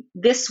in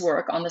this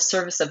work on the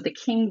service of the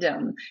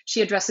kingdom,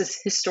 she addresses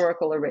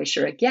historical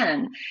erasure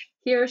again.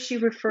 Here she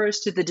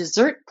refers to the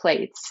dessert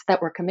plates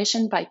that were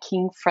commissioned by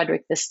King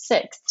Frederick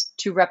VI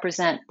to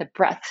represent the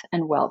breadth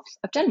and wealth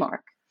of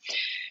Denmark.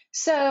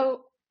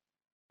 So,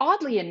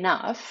 oddly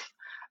enough,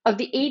 of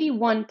the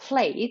 81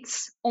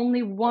 plates,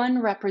 only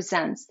one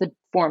represents the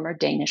former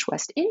Danish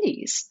West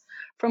Indies,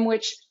 from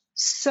which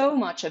so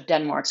much of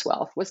Denmark's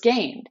wealth was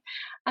gained.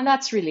 And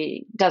that's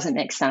really doesn't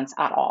make sense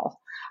at all.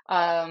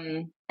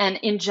 And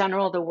in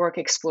general, the work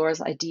explores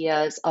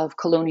ideas of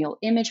colonial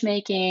image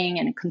making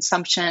and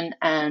consumption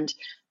and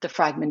the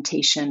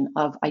fragmentation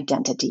of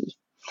identity.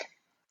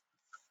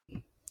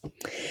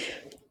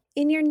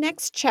 In your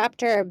next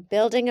chapter,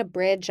 Building a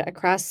Bridge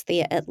Across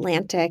the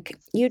Atlantic,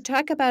 you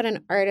talk about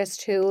an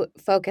artist who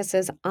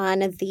focuses on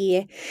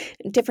the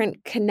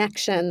different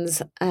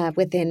connections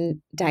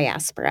within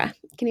diaspora.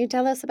 Can you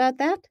tell us about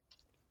that?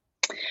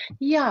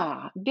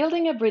 Yeah,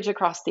 Building a Bridge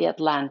Across the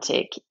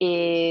Atlantic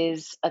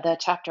is the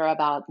chapter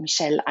about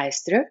Michelle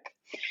Eistrup.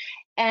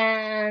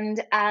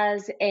 And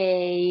as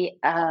a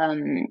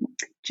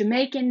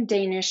Jamaican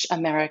Danish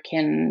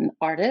American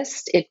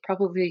artist, it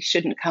probably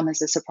shouldn't come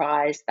as a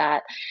surprise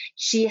that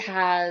she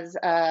has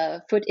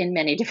a foot in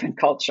many different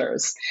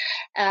cultures.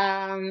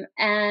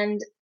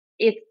 And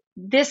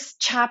this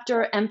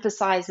chapter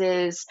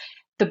emphasizes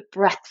the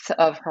breadth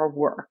of her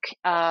work.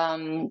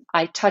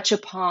 I touch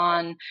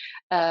upon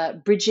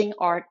Bridging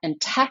Art and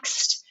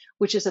Text,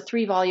 which is a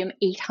 3-volume,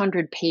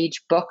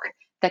 800-page book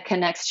that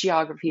connects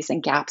geographies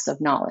and gaps of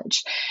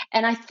knowledge.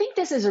 And I think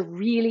this is a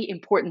really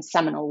important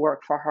seminal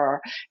work for her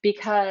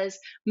because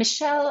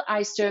Michelle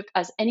Eistrup,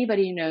 as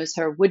anybody who knows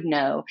her would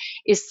know,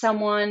 is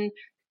someone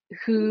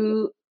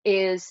who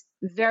is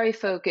very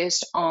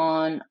focused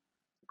on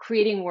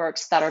creating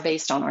works that are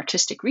based on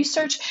artistic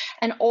research,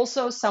 and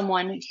also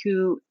someone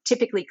who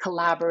typically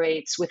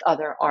collaborates with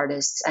other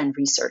artists and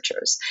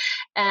researchers.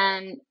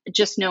 And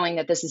just knowing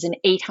that this is an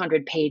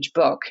 800-page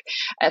book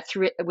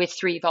with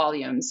 3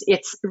 volumes,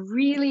 it's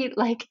really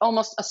like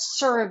almost a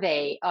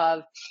survey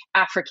of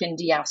African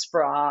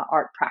diaspora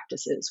art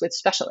practices with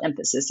special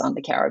emphasis on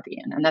the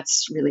Caribbean. And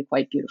that's really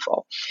quite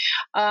beautiful.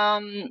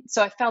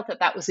 So I felt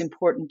that was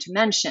important to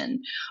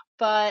mention.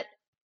 But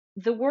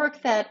the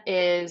work that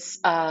is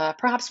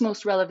perhaps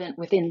most relevant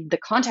within the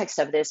context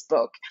of this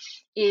book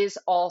is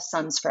All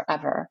Sons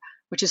Forever,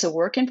 which is a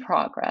work in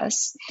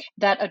progress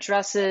that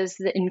addresses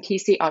the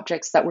Nkisi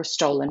objects that were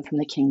stolen from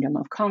the Kingdom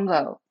of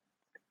Congo.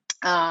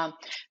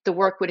 The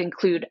work would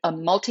include a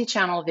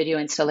multi-channel video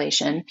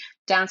installation,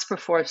 dance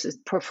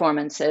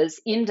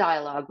performances in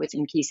dialogue with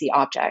Nkisi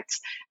objects,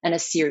 and a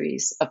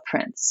series of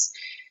prints.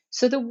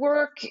 So the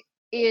work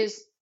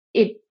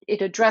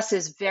it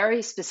addresses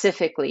very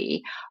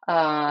specifically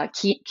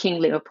King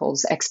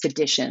Leopold's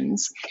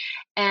expeditions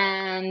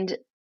and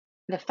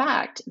the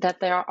fact that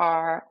there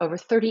are over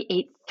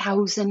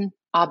 38,000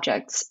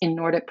 objects in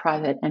Nordic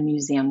private and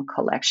museum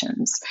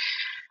collections.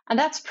 And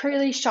that's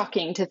pretty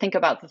shocking to think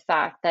about the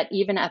fact that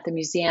even at the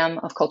Museum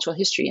of Cultural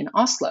History in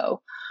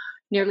Oslo,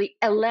 nearly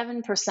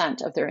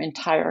 11% of their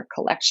entire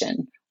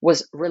collection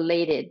was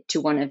related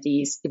to one of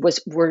these,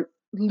 were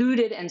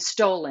looted and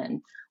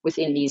stolen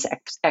within these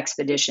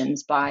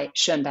expeditions by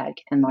Schönberg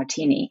and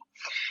Martini.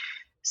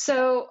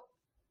 So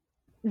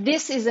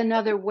this is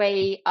another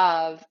way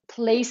of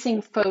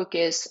placing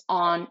focus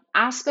on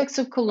aspects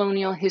of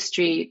colonial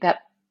history that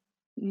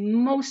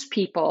most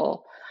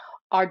people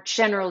are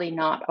generally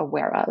not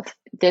aware of.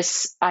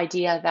 This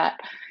idea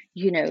that,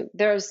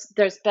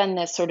 there's been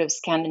this sort of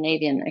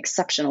Scandinavian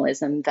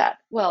exceptionalism that,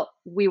 well,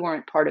 we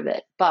weren't part of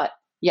it. But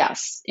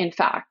yes, in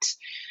fact,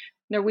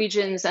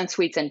 Norwegians and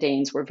Swedes and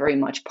Danes were very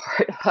much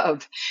part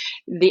of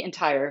the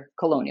entire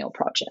colonial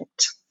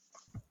project.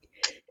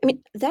 I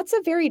mean, that's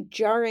a very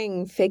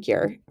jarring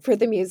figure for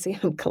the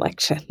museum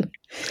collection.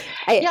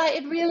 Yeah,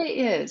 it really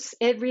is.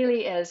 It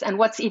really is. And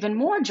what's even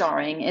more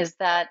jarring is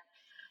that,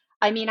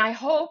 I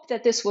hope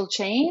that this will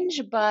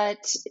change,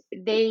 but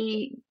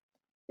they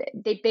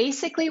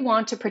basically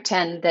want to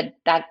pretend that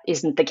that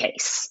isn't the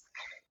case.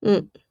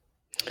 Mm.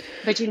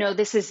 But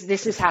this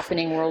is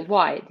happening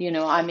worldwide.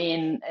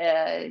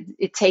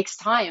 It takes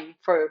time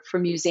for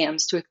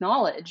museums to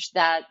acknowledge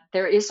that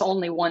there is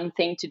only one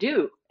thing to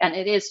do, and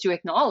it is to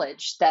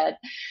acknowledge that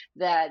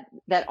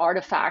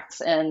artifacts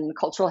and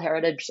cultural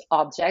heritage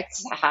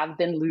objects have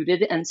been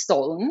looted and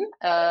stolen,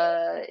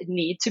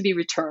 need to be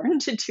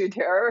returned to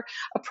their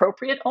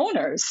appropriate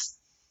owners.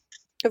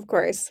 Of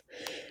course,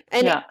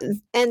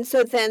 and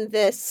so then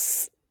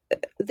this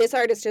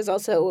artist is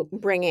also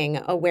bringing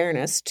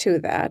awareness to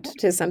that,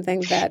 to something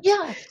that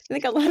I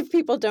think a lot of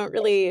people don't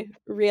really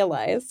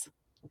realize.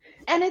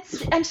 And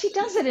she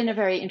does it in a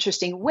very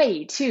interesting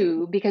way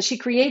too, because she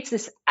creates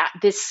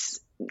this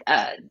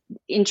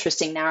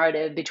interesting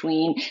narrative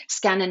between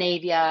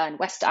Scandinavia and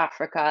West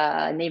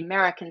Africa and the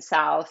American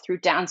South through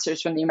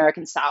dancers from the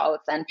American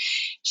South, and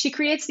she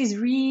creates these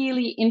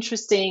really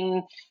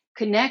interesting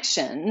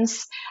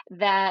connections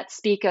that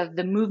speak of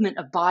the movement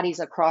of bodies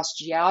across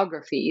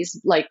geographies,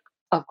 like,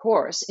 of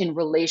course, in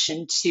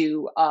relation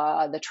to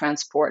the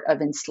transport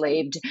of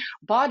enslaved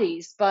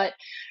bodies. But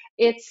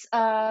it's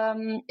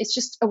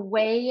just a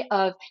way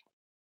of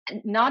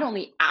not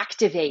only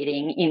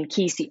activating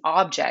Nkisi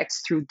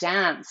objects through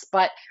dance,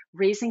 but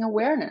raising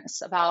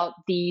awareness about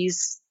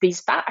these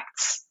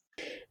facts.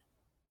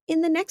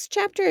 In the next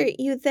chapter,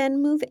 you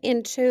then move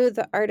into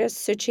the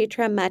artist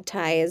Suchitra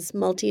Mattai's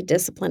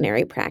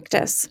multidisciplinary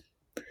practice.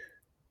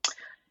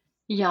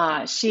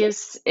 Yeah, she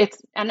is.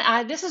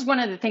 This is one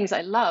of the things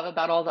I love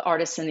about all the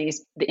artists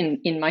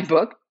in my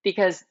book,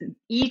 because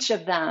each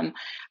of them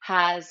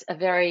has a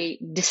very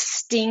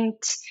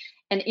distinct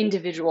and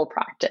individual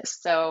practice.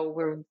 So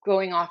we're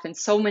going off in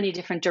so many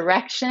different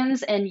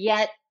directions, and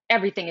yet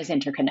everything is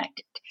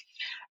interconnected.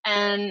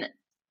 And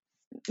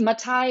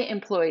Mattai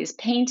employs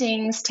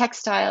paintings,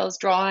 textiles,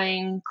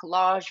 drawing,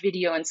 collage,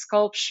 video, and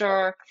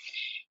sculpture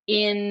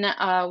in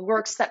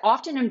works that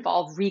often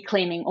involve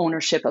reclaiming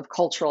ownership of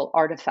cultural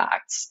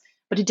artifacts,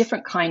 but a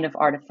different kind of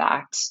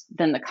artifact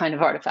than the kind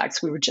of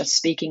artifacts we were just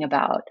speaking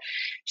about.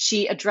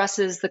 She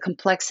addresses the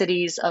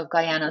complexities of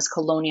Guyana's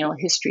colonial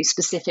history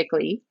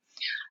specifically.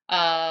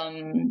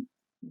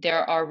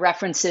 There are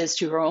references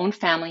to her own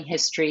family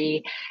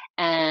history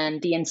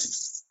and the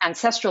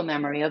ancestral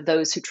memory of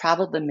those who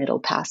traveled the Middle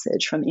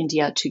Passage from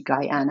India to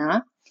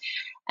Guyana.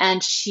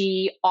 And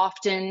she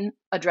often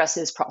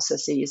addresses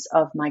processes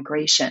of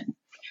migration.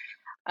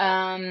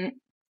 Her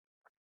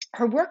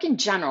work in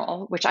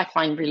general, which I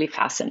find really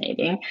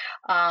fascinating,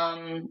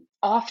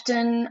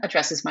 often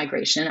addresses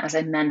migration, as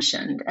I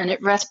mentioned, and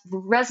it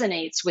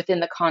resonates within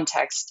the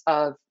context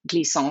of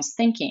Glissant's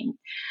thinking,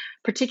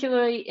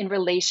 particularly in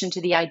relation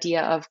to the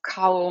idea of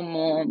chaos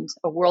monde,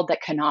 a world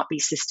that cannot be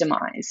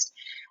systemized.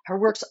 Her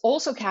works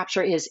also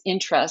capture his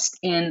interest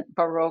in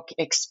Baroque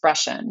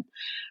expression,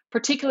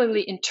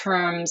 particularly in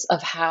terms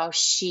of how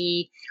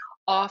she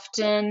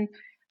often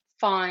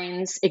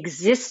finds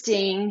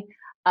existing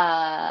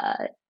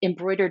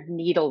embroidered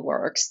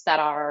needleworks that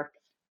are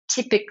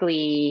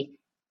typically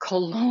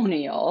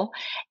colonial,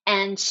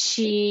 and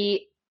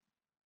she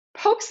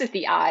pokes at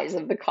the eyes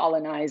of the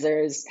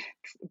colonizers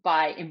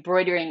by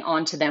embroidering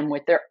onto them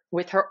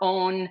with her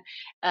own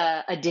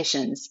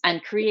additions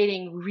and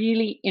creating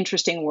really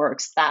interesting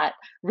works that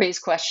raise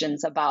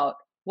questions about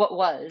what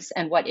was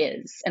and what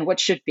is and what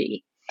should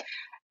be.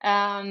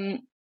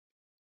 One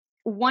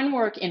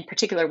work in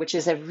particular, which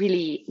is a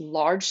really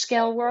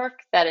large-scale work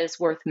that is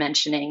worth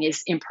mentioning,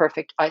 is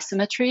Imperfect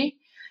Isometry,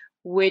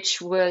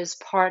 which was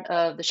part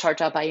of the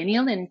Sharjah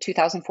Biennial in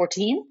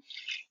 2014.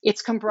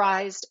 It's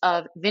comprised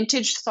of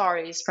vintage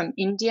saris from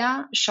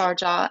India,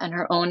 Sharjah, and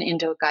her own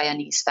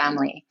Indo-Guyanese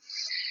family.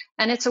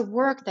 And it's a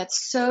work that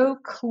so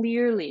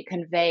clearly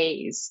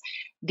conveys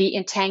the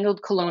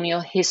entangled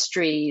colonial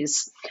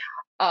histories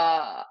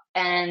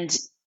and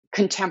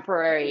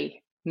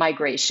contemporary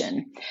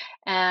migration,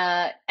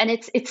 and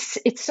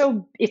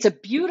it's a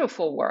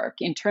beautiful work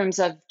in terms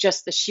of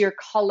just the sheer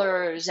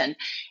colors. And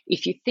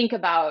if you think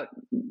about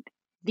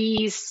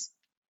these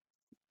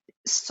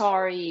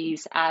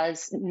saris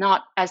as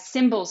not as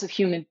symbols of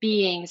human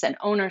beings and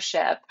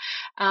ownership,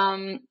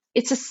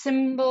 it's a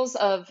symbols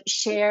of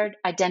shared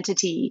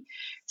identity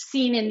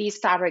seen in these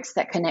fabrics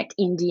that connect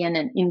Indian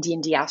and Indian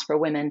diaspora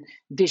women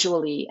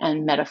visually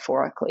and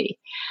metaphorically.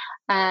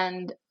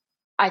 And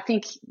I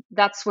think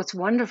that's what's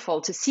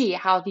wonderful to see,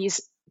 how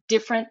these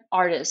different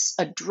artists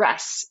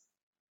address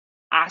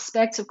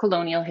aspects of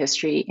colonial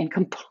history in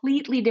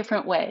completely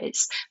different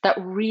ways that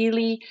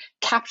really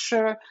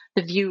capture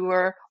the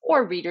viewer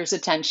or reader's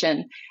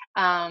attention,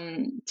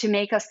 to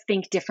make us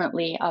think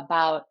differently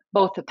about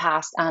both the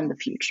past and the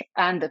future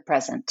and the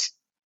present.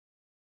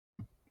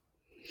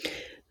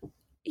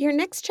 Your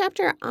next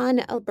chapter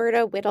on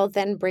Alberta Whittle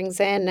then brings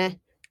in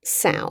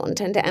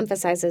sound and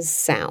emphasizes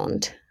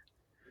sound.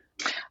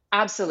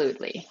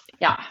 Absolutely.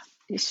 Yeah.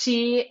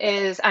 She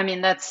is, I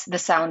mean, that's the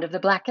sound of the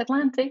Black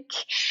Atlantic.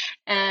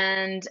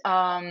 And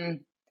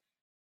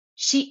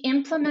she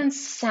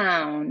implements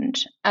sound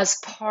as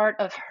part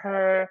of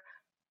her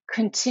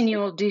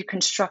continual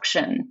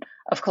deconstruction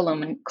of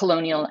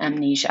colonial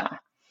amnesia.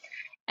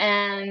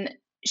 And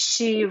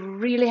she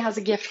really has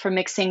a gift for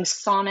mixing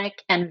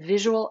sonic and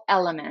visual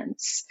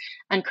elements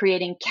and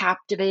creating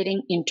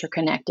captivating,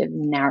 interconnected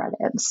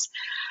narratives.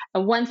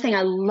 And one thing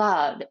I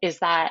love is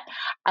that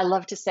I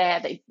love to say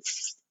that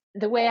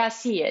the way I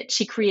see it,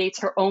 she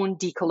creates her own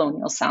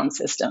decolonial sound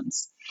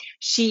systems.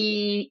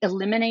 She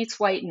eliminates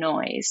white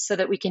noise so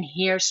that we can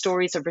hear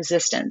stories of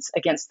resistance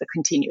against the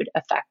continued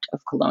effect of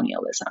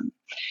colonialism.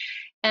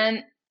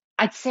 And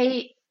I'd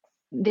say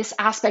this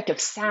aspect of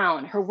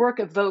sound, her work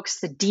evokes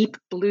the deep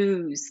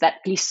blues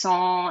that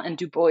Glissant and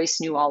Du Bois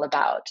knew all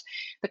about,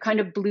 the kind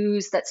of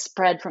blues that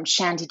spread from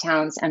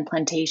shantytowns and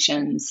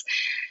plantations.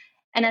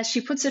 And as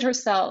she puts it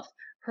herself,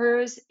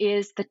 hers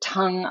is the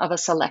tongue of a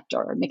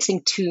selector,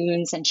 mixing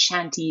tunes and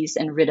shanties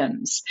and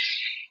rhythms.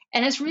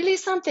 And it's really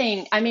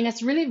something, I mean,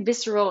 it's really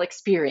visceral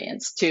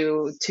experience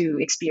to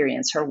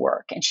experience her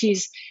work. And she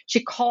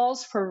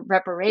calls for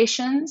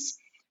reparations,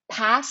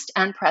 past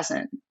and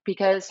present,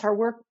 because her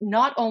work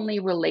not only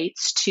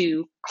relates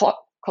to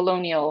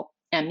colonial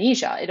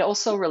amnesia, it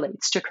also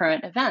relates to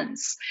current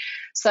events,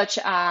 such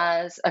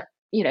as,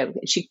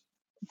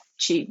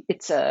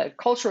 it's a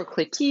cultural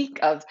critique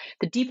of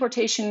the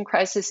deportation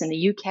crisis in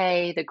the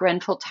UK, the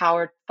Grenfell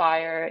Tower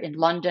fire in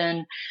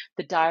London,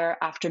 the dire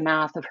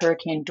aftermath of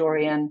Hurricane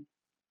Dorian.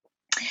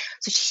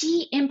 So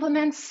she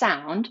implements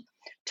sound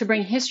to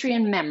bring history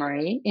and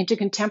memory into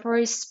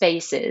contemporary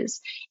spaces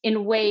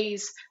in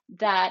ways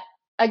that,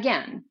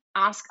 again,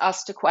 ask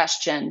us to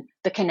question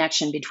the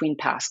connection between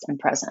past and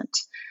present,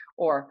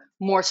 or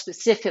more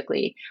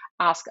specifically,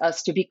 ask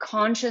us to be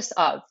conscious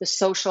of the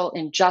social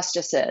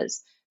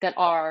injustices that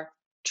are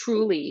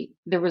truly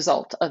the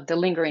result of the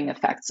lingering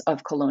effects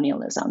of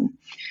colonialism.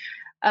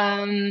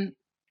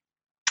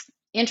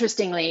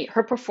 Interestingly,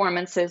 her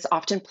performances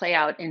often play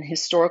out in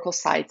historical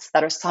sites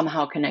that are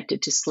somehow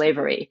connected to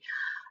slavery.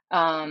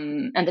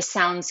 And the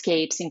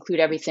soundscapes include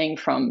everything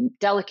from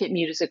delicate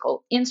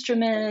musical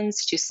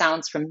instruments to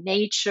sounds from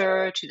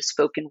nature, to the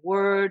spoken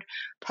word,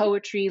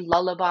 poetry,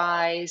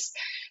 lullabies,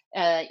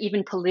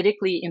 even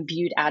politically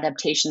imbued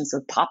adaptations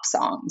of pop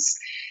songs.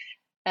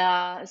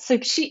 So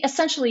she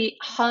essentially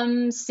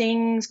hums,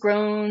 sings,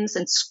 groans,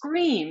 and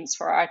screams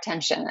for our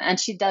attention, and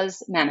she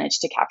does manage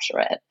to capture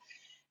it.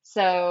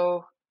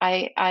 So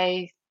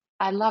I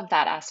love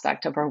that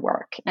aspect of her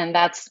work, and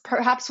that's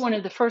perhaps one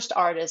of the first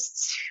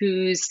artists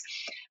whose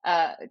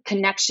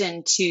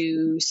connection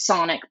to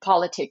sonic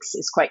politics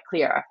is quite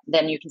clear.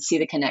 Then you can see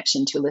the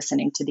connection to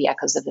listening to the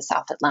echoes of the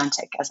South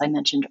Atlantic, as I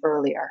mentioned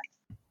earlier.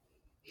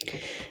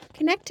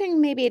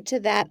 Connecting maybe to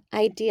that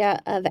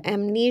idea of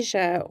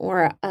amnesia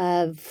or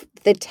of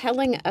the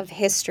telling of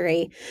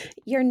history,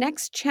 your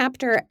next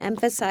chapter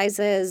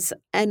emphasizes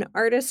an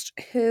artist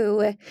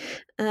who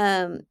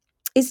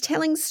is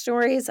telling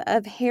stories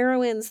of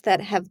heroines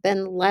that have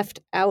been left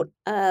out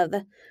of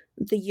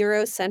the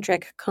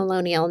Eurocentric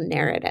colonial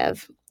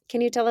narrative.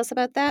 Can you tell us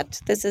about that?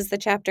 This is the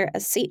chapter,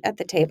 A Seat at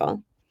the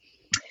Table.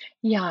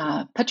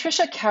 Yeah,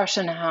 Patricia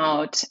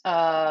Kirchenhout,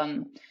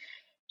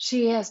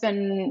 she has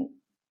been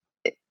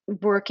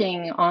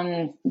working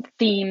on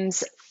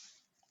themes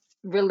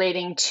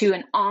relating to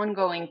an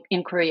ongoing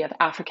inquiry of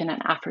African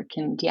and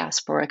African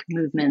diasporic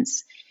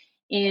movements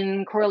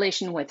in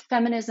correlation with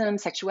feminism,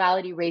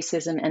 sexuality,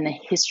 racism, and the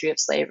history of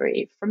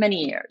slavery for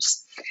many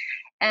years.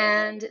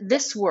 And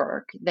this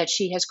work that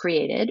she has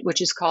created,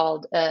 which is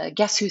called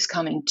Guess Who's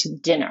Coming to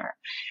Dinner,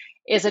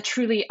 is a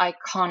truly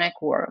iconic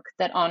work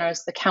that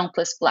honors the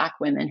countless Black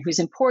women whose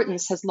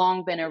importance has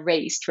long been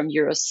erased from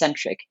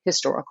Eurocentric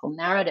historical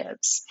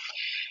narratives.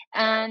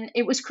 And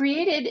it was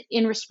created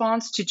in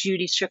response to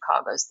Judy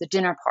Chicago's The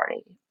Dinner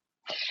Party.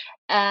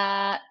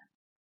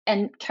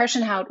 And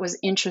Kershenhout was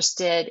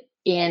interested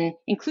in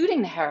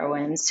including the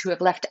heroines who have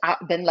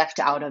been left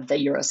out of the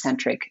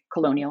Eurocentric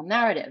colonial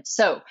narrative.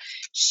 So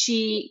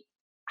she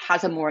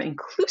has a more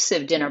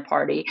inclusive dinner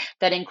party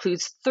that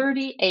includes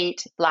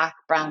 38 Black,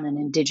 Brown, and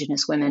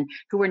Indigenous women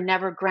who were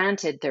never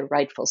granted their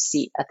rightful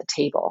seat at the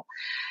table.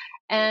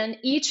 And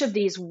each of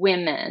these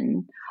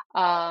women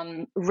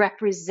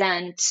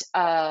represent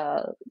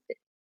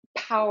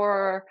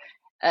power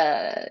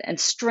and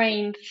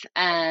strength,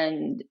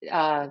 and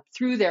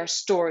through their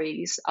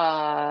stories,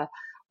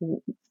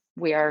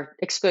 we are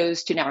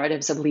exposed to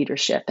narratives of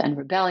leadership and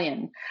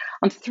rebellion.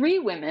 Three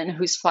women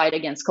whose fight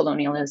against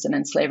colonialism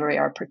and slavery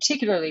are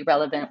particularly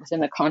relevant within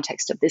the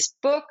context of this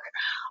book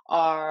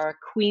are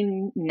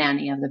Queen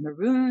Nanny of the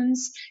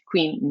Maroons,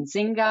 Queen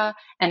Nzinga,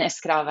 and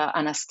Escrava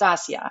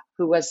Anastasia,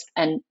 who was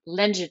a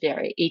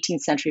legendary 18th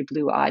century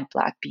blue-eyed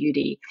Black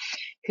beauty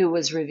who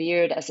was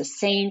revered as a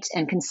saint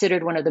and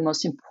considered one of the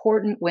most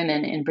important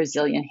women in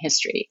Brazilian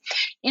history.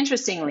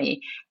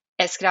 Interestingly,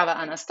 Escrava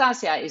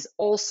Anastasia is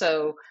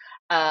also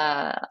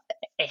a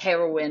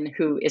heroine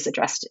who is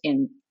addressed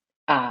in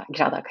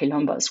Grada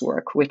Quilombo's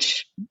work,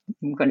 which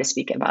I'm going to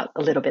speak about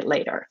a little bit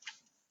later.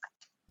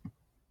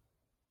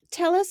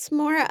 Tell us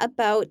more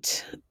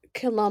about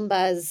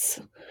Quilombo's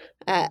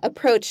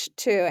approach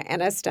to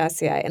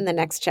Anastasia in the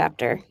next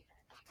chapter.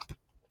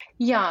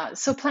 Yeah,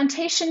 so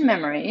Plantation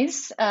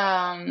Memories,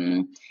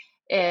 where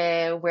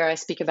I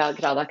speak about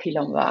Grada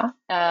Quilomba,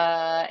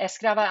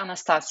 Escrava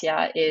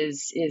Anastasia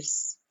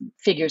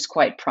figures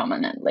quite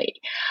prominently.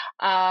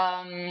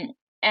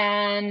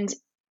 And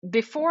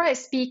before I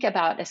speak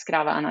about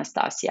Escrava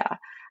Anastasia,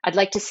 I'd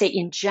like to say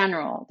in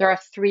general, there are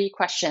three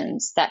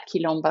questions that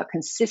Quilomba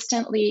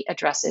consistently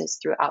addresses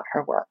throughout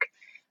her work.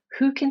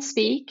 Who can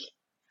speak?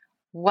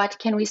 What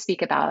can we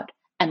speak about?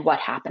 And what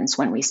happens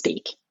when we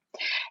speak?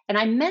 And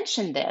I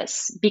mention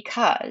this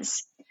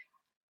because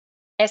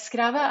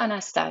Escrava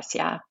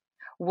Anastasia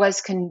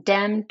was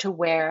condemned to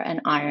wear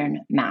an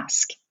iron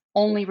mask,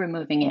 only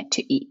removing it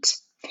to eat.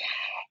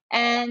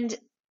 And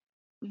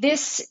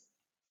this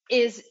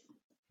is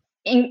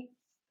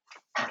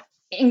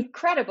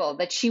incredible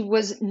that she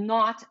was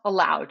not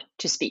allowed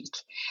to speak.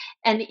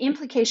 And the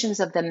implications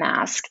of the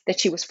mask that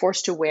she was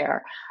forced to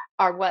wear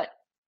are what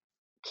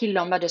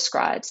Quilomba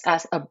describes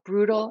as a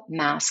brutal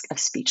mask of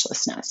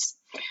speechlessness.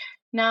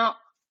 Now,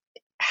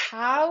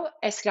 how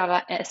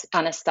Escrava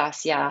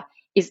Anastasia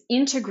is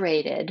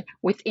integrated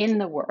within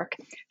the work,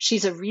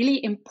 she's a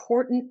really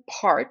important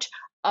part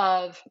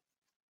of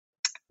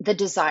the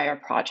Desire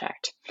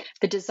Project.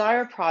 The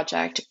Desire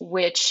Project,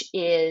 which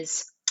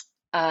is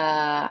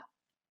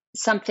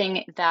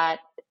something that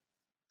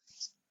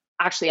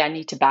actually I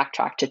need to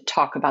backtrack to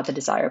talk about the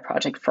Desire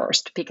Project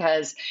first,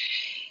 because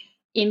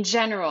in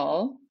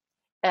general,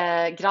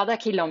 Grada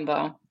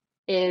Quilombo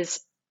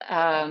is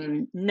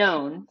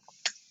known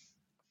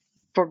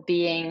for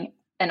being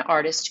an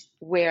artist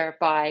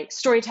whereby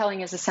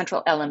storytelling is a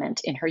central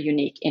element in her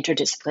unique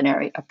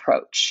interdisciplinary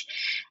approach.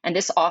 And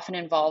this often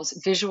involves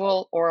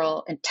visual,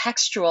 oral, and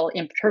textual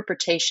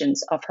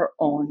interpretations of her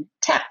own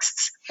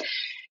texts.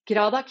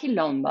 Grada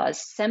Quilomba's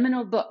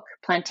seminal book,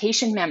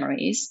 Plantation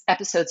Memories,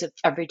 Episodes of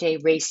Everyday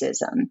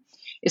Racism,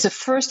 is a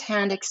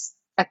first-hand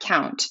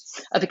account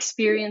of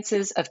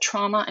experiences of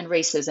trauma and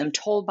racism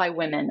told by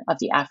women of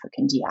the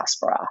African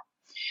diaspora.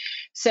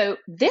 So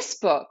this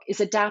book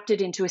is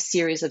adapted into a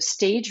series of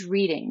stage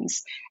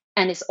readings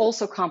and is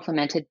also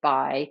complemented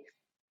by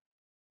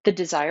the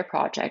Desire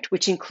Project,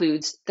 which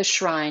includes the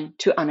Shrine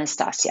to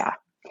Anastasia.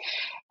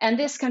 And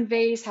this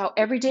conveys how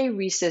everyday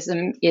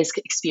racism is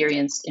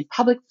experienced in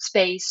public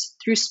space,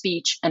 through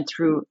speech, and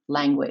through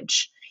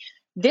language.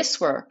 This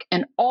work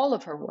and all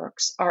of her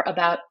works are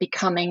about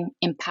becoming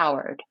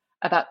empowered,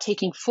 about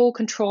taking full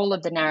control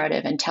of the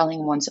narrative and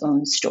telling one's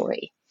own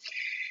story.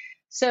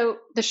 So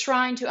the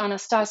Shrine to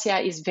Anastasia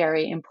is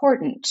very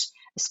important,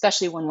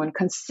 especially when one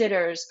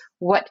considers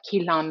what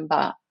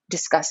Quilomba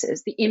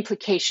discusses, the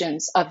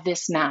implications of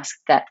this mask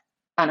that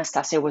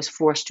Anastasia was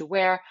forced to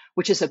wear,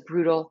 which is a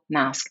brutal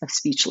mask of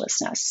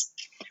speechlessness.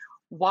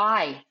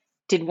 Why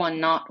did one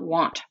not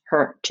want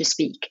her to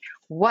speak?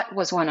 What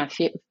was one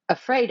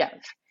afraid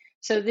of?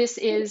 So this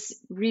is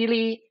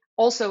really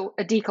also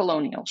a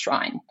decolonial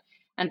shrine.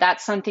 And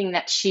that's something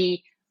that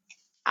she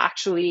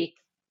actually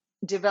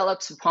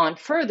develops upon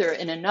further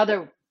in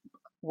another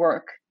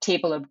work,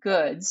 Table of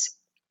Goods,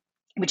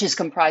 which is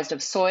comprised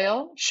of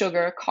soil,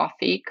 sugar,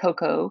 coffee,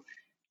 cocoa,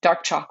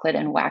 dark chocolate,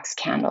 and wax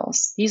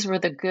candles. These were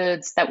the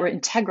goods that were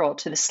integral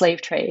to the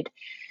slave trade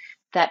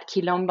that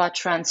Quilomba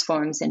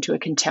transforms into a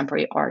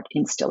contemporary art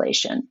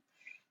installation,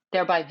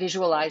 thereby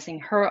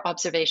visualizing her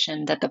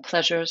observation that the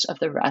pleasures of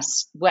the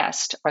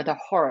West are the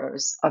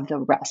horrors of the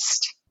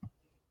rest.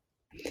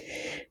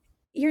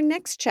 Your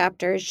next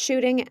chapter,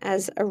 Shooting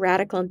as a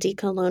Radical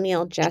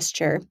Decolonial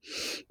Gesture,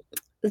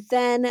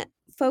 then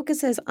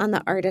focuses on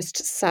the artist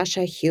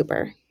Sasha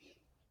Huber.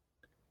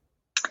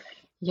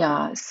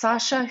 Yeah,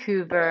 Sasha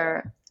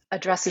Huber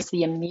addresses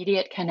the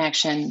immediate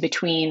connection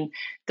between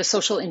the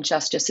social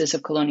injustices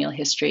of colonial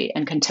history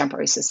and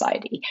contemporary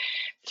society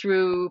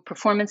through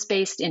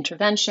performance-based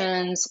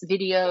interventions,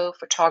 video,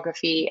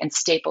 photography, and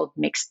stapled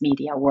mixed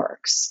media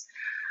works.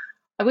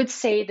 I would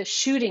say the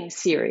Shooting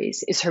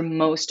series is her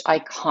most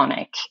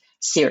iconic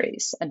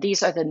series, and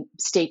these are the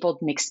stapled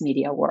mixed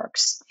media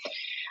works.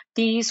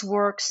 These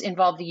works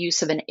involve the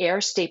use of an air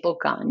staple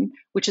gun,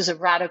 which is a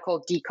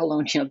radical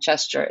decolonial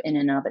gesture in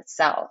and of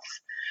itself.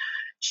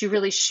 She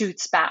really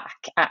shoots back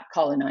at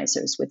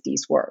colonizers with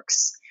these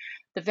works.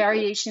 The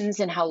variations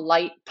in how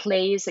light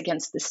plays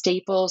against the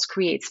staples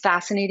creates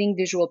fascinating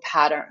visual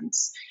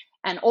patterns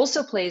and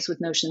also plays with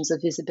notions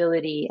of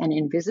visibility and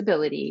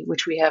invisibility,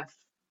 which we have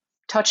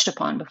touched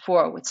upon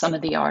before with some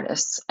of the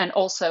artists, and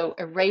also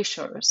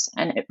erasures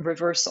and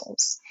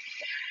reversals.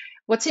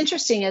 What's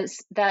interesting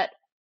is that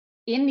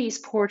in these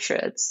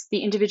portraits,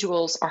 the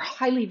individuals are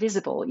highly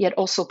visible, yet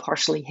also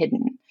partially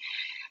hidden.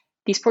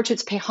 These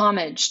portraits pay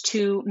homage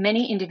to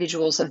many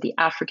individuals of the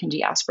African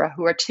diaspora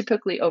who are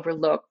typically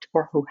overlooked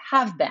or who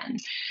have been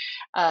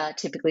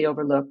typically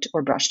overlooked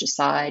or brushed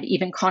aside,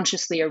 even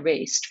consciously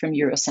erased from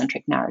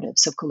Eurocentric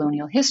narratives of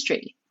colonial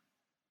history.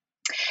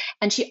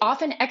 And she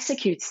often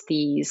executes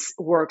these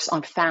works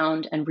on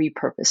found and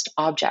repurposed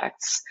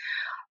objects.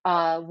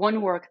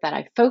 One work that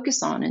I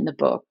focus on in the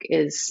book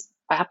is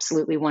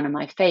absolutely one of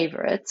my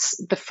favorites,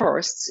 the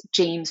first,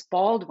 James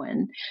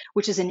Baldwin,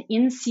 which is an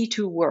in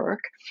situ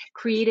work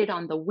created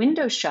on the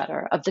window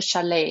shutter of the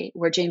chalet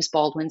where James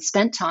Baldwin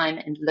spent time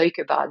in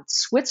Leukerbad,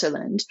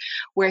 Switzerland,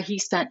 where he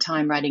spent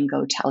time writing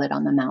Go Tell It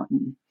on the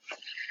Mountain.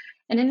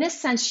 And in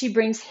this sense, she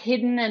brings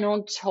hidden and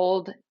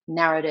untold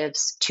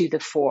narratives to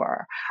the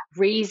fore,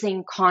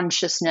 raising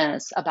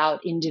consciousness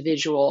about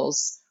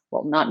individuals.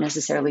 Well, not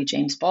necessarily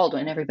James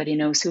Baldwin, everybody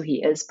knows who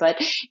he is, but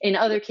in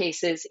other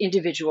cases,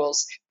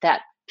 individuals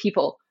that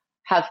people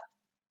have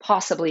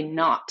possibly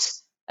not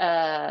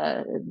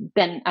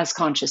been as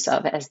conscious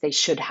of as they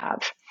should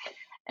have.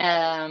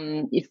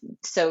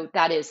 So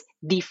that is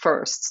the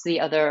first. The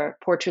other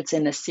portraits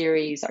in the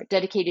series are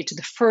dedicated to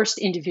the first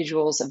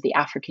individuals of the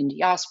African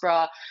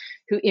diaspora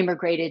who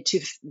immigrated to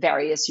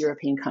various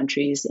European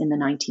countries in the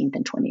 19th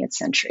and 20th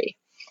century.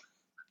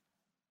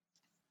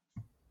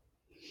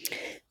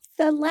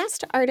 The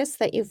last artist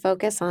that you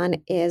focus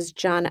on is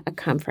John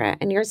Akomfrah,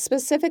 and you're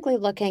specifically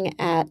looking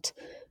at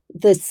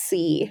the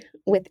sea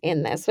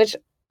within this, which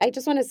I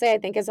just want to say I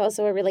think is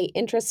also a really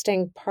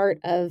interesting part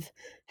of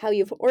how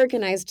you've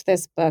organized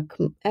this book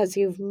as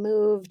you've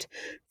moved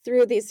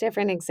through these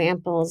different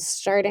examples,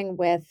 starting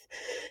with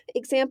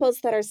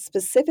examples that are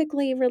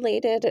specifically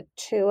related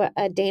to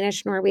a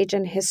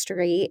Danish-Norwegian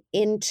history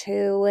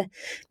into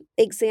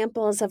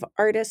examples of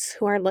artists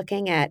who are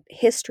looking at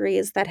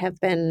histories that have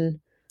been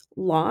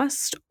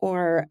lost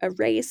or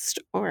erased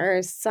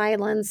or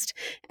silenced,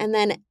 and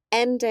then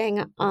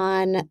ending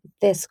on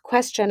this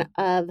question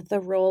of the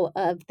role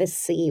of the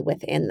sea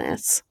within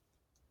this.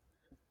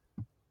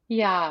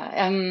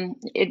 Yeah,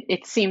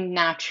 it seemed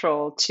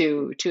natural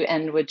to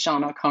end with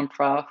John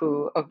Akomfrah,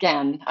 who,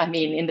 again, I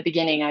mean, in the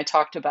beginning, I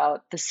talked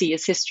about the sea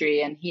is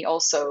history, and he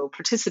also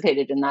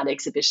participated in that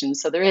exhibition.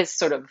 So there is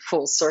sort of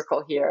full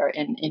circle here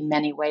in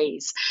many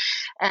ways.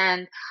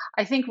 And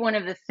I think one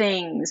of the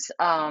things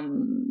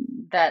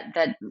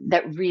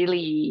that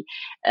really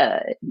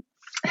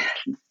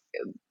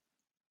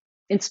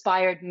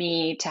inspired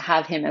me to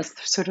have him as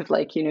sort of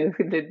like, you know,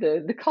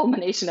 the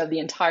culmination of the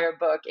entire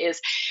book is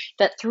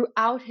that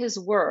throughout his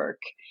work,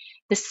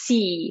 the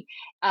sea,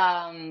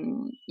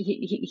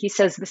 he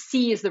says the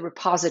sea is the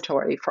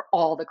repository for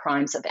all the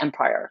crimes of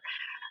empire,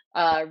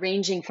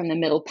 ranging from the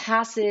Middle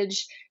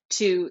Passage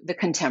to the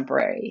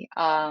contemporary,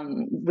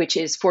 which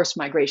is forced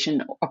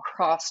migration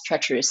across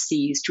treacherous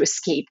seas to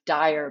escape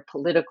dire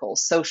political,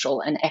 social,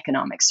 and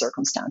economic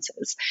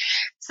circumstances.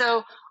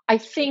 So I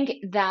think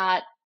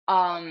that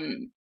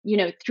you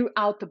know,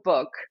 throughout the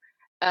book,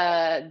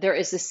 there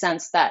is a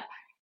sense that,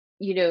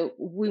 you know,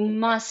 we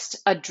must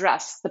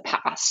address the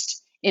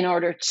past in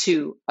order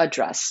to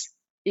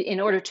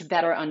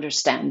better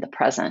understand the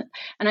present.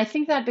 And I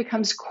think that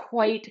becomes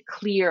quite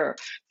clear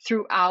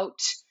throughout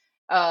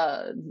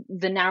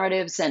the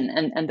narratives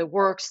and the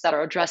works that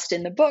are addressed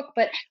in the book,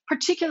 but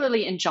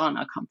particularly in John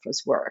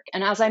Akomfrah's work.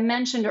 And as I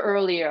mentioned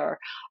earlier,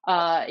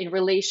 in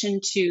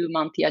relation to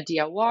Manthia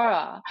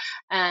Diawara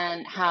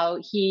and how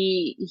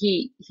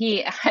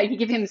I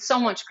give him so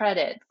much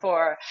credit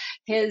for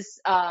his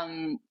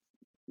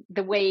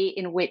the way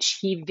in which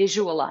he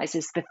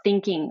visualizes the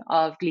thinking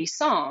of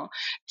Glissant.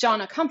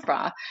 John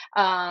Akomfrah,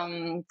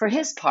 for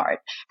his part,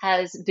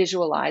 has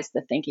visualized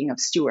the thinking of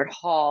Stuart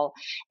Hall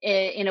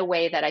in a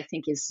way that I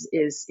think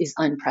is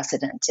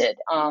unprecedented.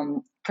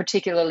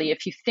 Particularly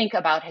if you think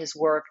about his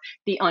work,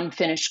 The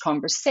Unfinished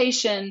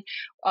Conversation,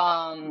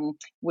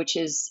 which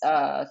is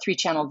a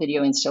 3-channel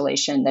video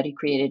installation that he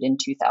created in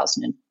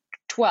 2012.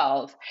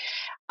 12.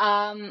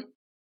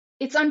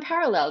 It's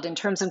unparalleled in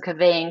terms of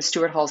conveying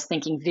Stuart Hall's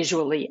thinking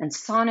visually and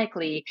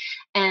sonically.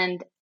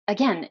 And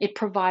again, it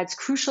provides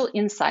crucial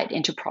insight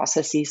into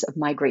processes of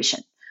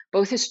migration,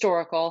 both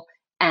historical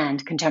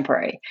and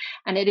contemporary.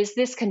 And it is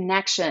this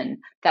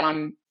connection that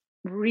I'm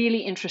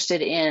really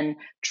interested in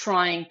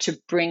trying to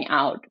bring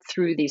out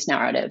through these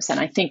narratives. And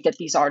I think that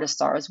these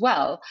artists are as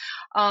well.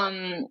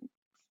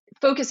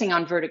 Focusing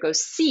on Vertigo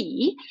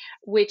C,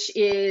 which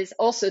is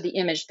also the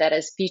image that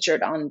is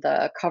featured on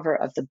the cover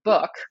of the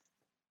book.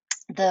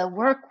 The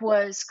work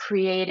was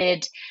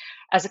created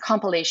as a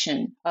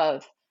compilation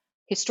of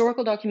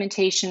historical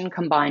documentation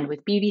combined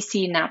with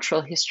BBC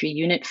Natural History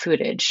Unit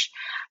footage.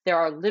 There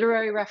are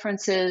literary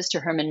references to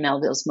Herman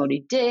Melville's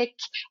Moby Dick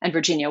and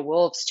Virginia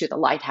Woolf's To the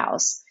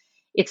Lighthouse.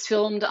 It's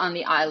filmed on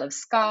the Isle of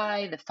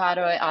Skye, the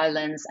Faroe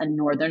Islands, and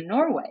northern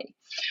Norway.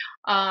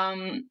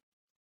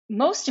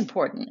 Most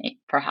importantly,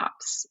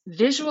 perhaps,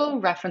 visual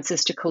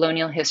references to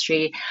colonial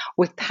history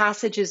with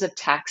passages of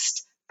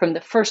text from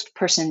the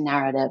first-person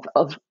narrative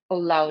of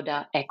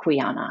Olaudah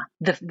Equiana,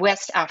 the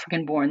West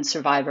African-born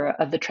survivor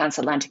of the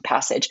transatlantic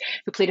passage,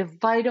 who played a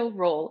vital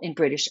role in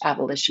British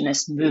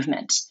abolitionist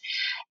movement.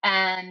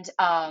 And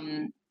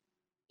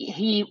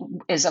he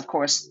is, of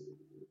course,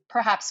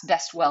 perhaps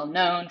best well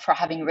known for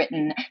having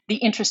written the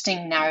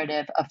interesting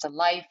narrative of the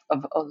life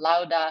of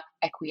Olaudah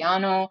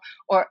Equiano,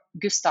 or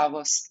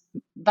Gustavus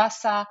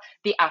Vasa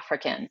the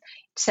African,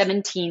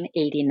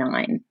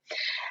 1789.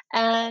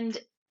 And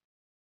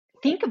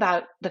think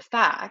about the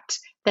fact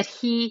that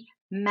he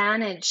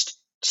managed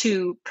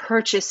to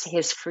purchase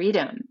his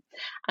freedom.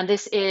 And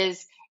this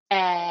is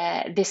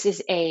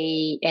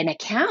an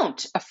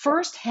account, a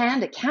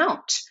first-hand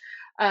account,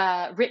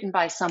 written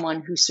by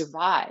someone who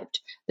survived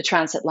the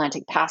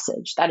transatlantic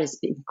passage. That is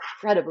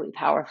incredibly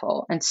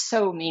powerful and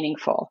so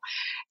meaningful.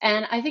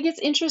 And I think it's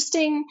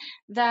interesting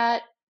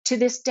that to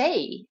this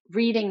day,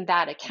 reading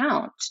that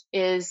account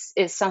is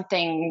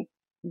something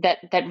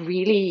that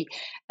really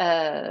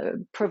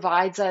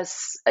provides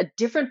us a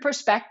different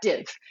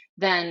perspective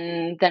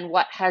than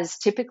what has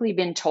typically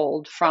been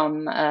told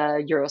from a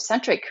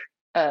Eurocentric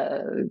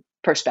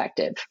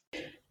perspective.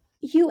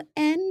 You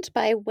end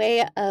by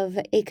way of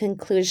a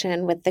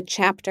conclusion with the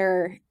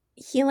chapter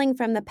Healing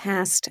from the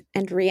Past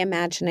and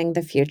Reimagining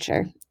the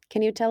Future.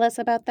 Can you tell us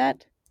about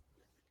that?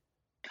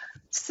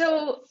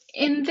 So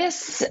in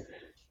this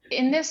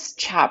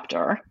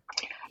chapter,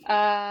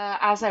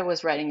 as I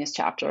was writing this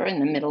chapter in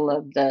the middle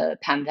of the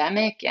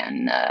pandemic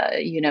and,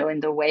 in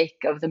the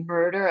wake of the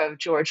murder of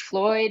George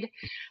Floyd,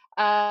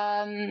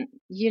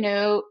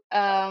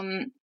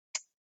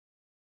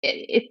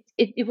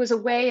 it was a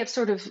way of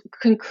sort of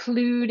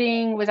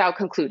concluding without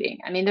concluding.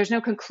 I mean, there's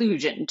no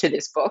conclusion to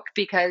this book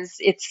because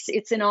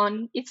it's an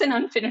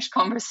unfinished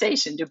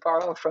conversation, to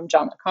borrow from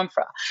John Le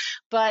Comfra.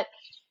 But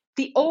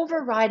the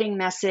overriding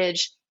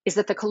message is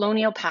that the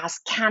colonial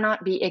past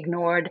cannot be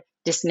ignored,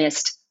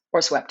 dismissed,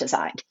 or swept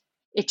aside.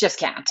 It just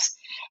can't.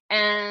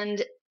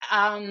 And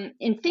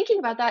in thinking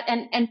about that,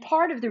 and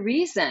part of the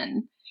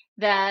reason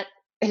that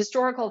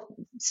historical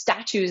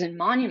statues and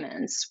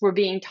monuments were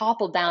being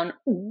toppled down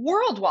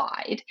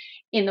worldwide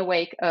in the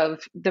wake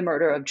of the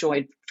murder of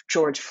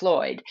George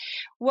Floyd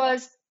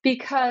was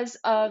because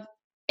of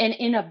an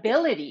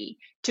inability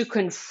to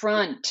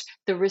confront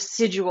the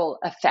residual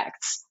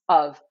effects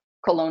of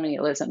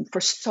colonialism for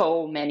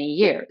so many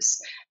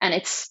years. And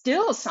it's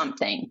still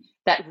something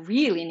that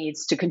really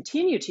needs to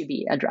continue to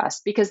be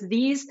addressed, because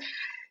these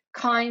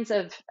kinds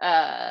of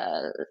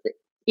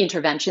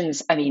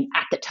interventions, I mean,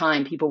 at the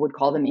time, people would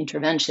call them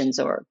interventions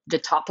or the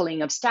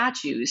toppling of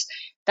statues,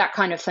 that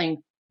kind of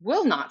thing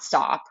will not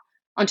stop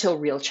until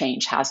real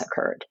change has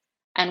occurred.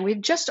 And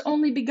we've just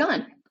only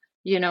begun,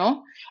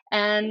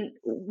 and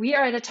we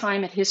are at a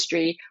time in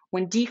history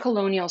when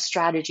decolonial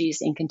strategies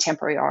in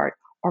contemporary art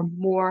are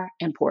more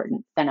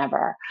important than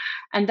ever.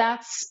 And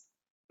that's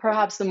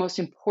perhaps the most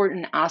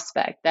important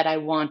aspect that I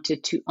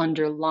wanted to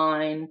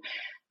underline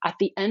at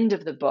the end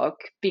of the book,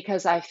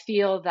 because I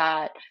feel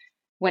that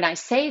when I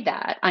say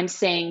that, I'm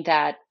saying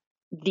that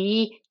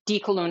the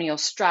decolonial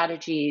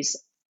strategies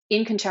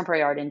in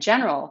contemporary art in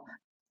general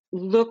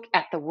look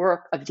at the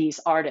work of these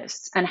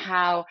artists and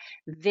how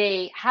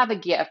they have a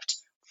gift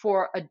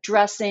for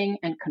addressing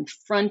and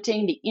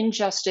confronting the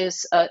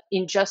injustices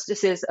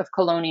of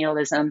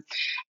colonialism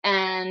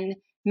and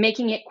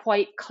making it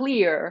quite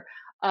clear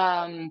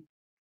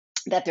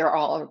that there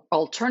are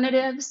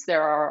alternatives,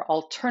 there are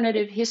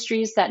alternative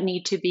histories that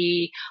need to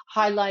be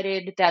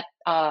highlighted, that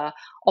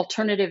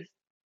alternative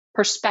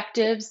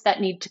perspectives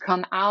that need to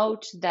come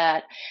out,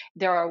 that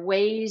there are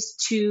ways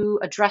to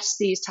address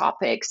these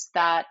topics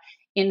that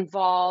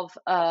involve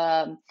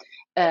the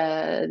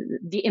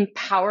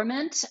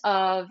empowerment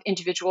of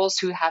individuals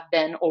who have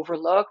been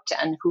overlooked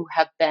and who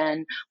have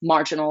been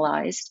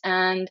marginalized.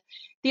 And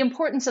the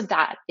importance of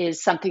that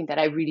is something that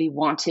I really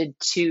wanted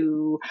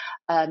to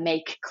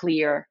make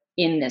clear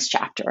in this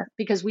chapter,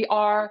 because we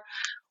are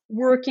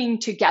working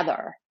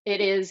together. It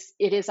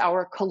is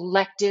our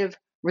collective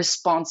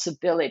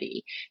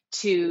responsibility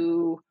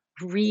to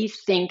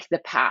rethink the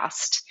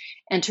past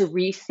and to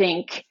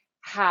rethink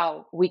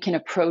how we can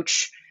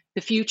approach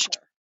the future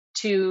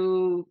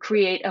to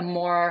create a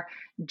more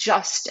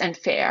just and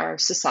fair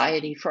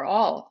society for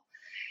all.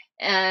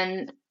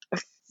 And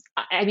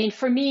I mean,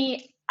 for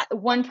me,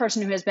 one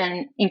person who has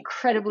been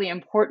incredibly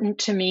important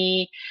to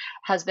me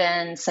has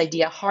been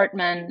Saidiya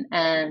Hartman.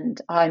 And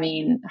I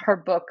mean, her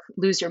book,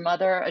 Lose Your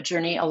Mother, A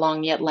Journey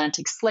Along the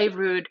Atlantic Slave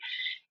Route,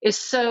 is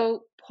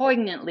so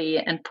poignantly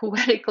and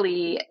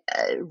poetically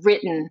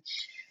written.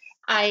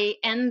 I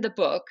end the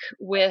book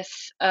with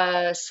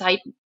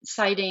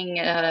citing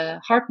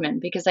Hartman,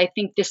 because I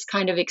think this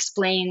kind of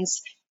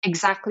explains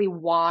exactly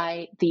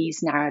why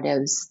these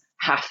narratives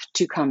have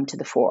to come to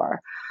the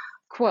fore.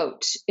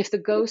 Quote, "If the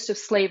ghost of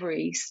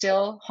slavery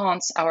still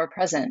haunts our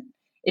present,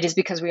 it is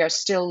because we are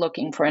still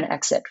looking for an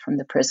exit from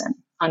the prison."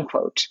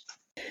 Unquote.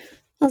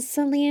 Well,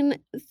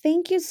 Celine,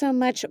 thank you so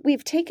much.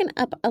 We've taken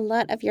up a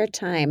lot of your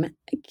time.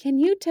 Can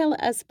you tell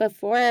us,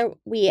 before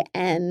we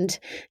end,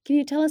 can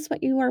you tell us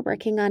what you are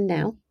working on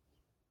now?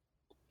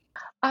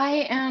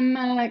 I am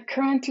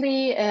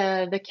currently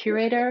the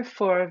curator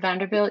for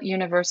Vanderbilt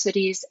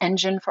University's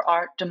Engine for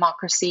Art,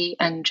 Democracy,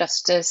 and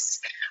Justice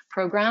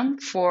program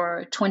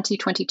for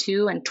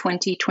 2022 and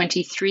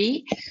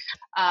 2023,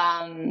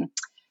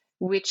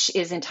 which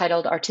is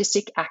entitled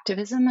Artistic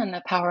Activism and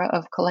the Power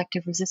of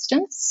Collective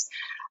Resistance.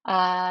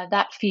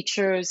 That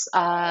features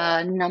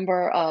a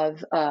number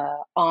of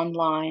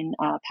online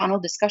panel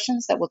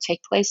discussions that will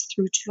take place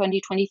through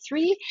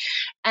 2023,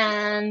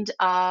 and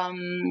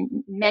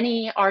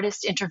many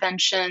artist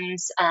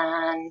interventions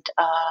and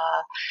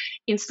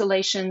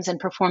installations and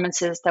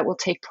performances that will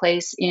take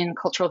place in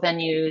cultural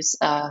venues,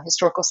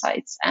 historical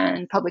sites,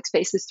 and public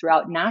spaces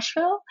throughout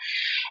Nashville.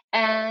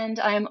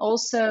 And I am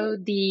also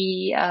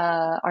the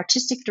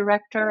artistic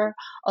director,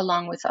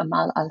 along with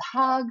Amal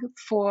Al-Hag,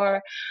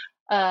 for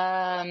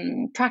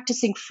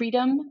Practicing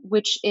Freedom,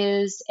 which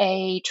is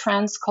a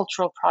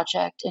transcultural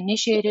project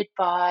initiated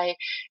by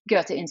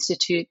Goethe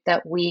Institute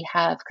that we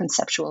have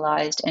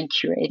conceptualized and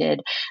curated,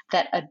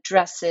 that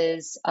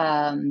addresses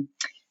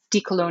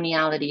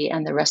decoloniality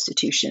and the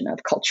restitution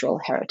of cultural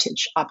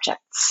heritage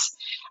objects.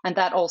 And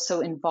that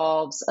also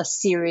involves a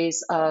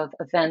series of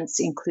events,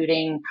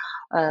 including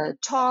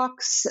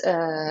talks,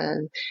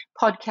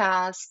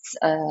 podcasts,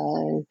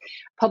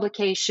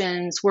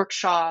 publications,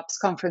 workshops,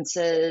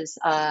 conferences,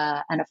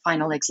 and a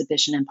final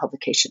exhibition and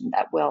publication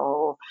that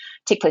will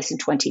take place in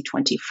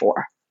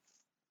 2024.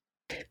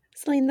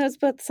 Celine, those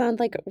both sound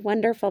like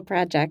wonderful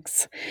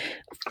projects.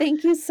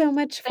 Thank you so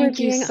much for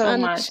being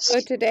on the show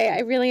today.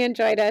 I really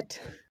enjoyed it.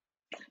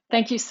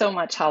 Thank you so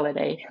much,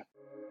 Holiday.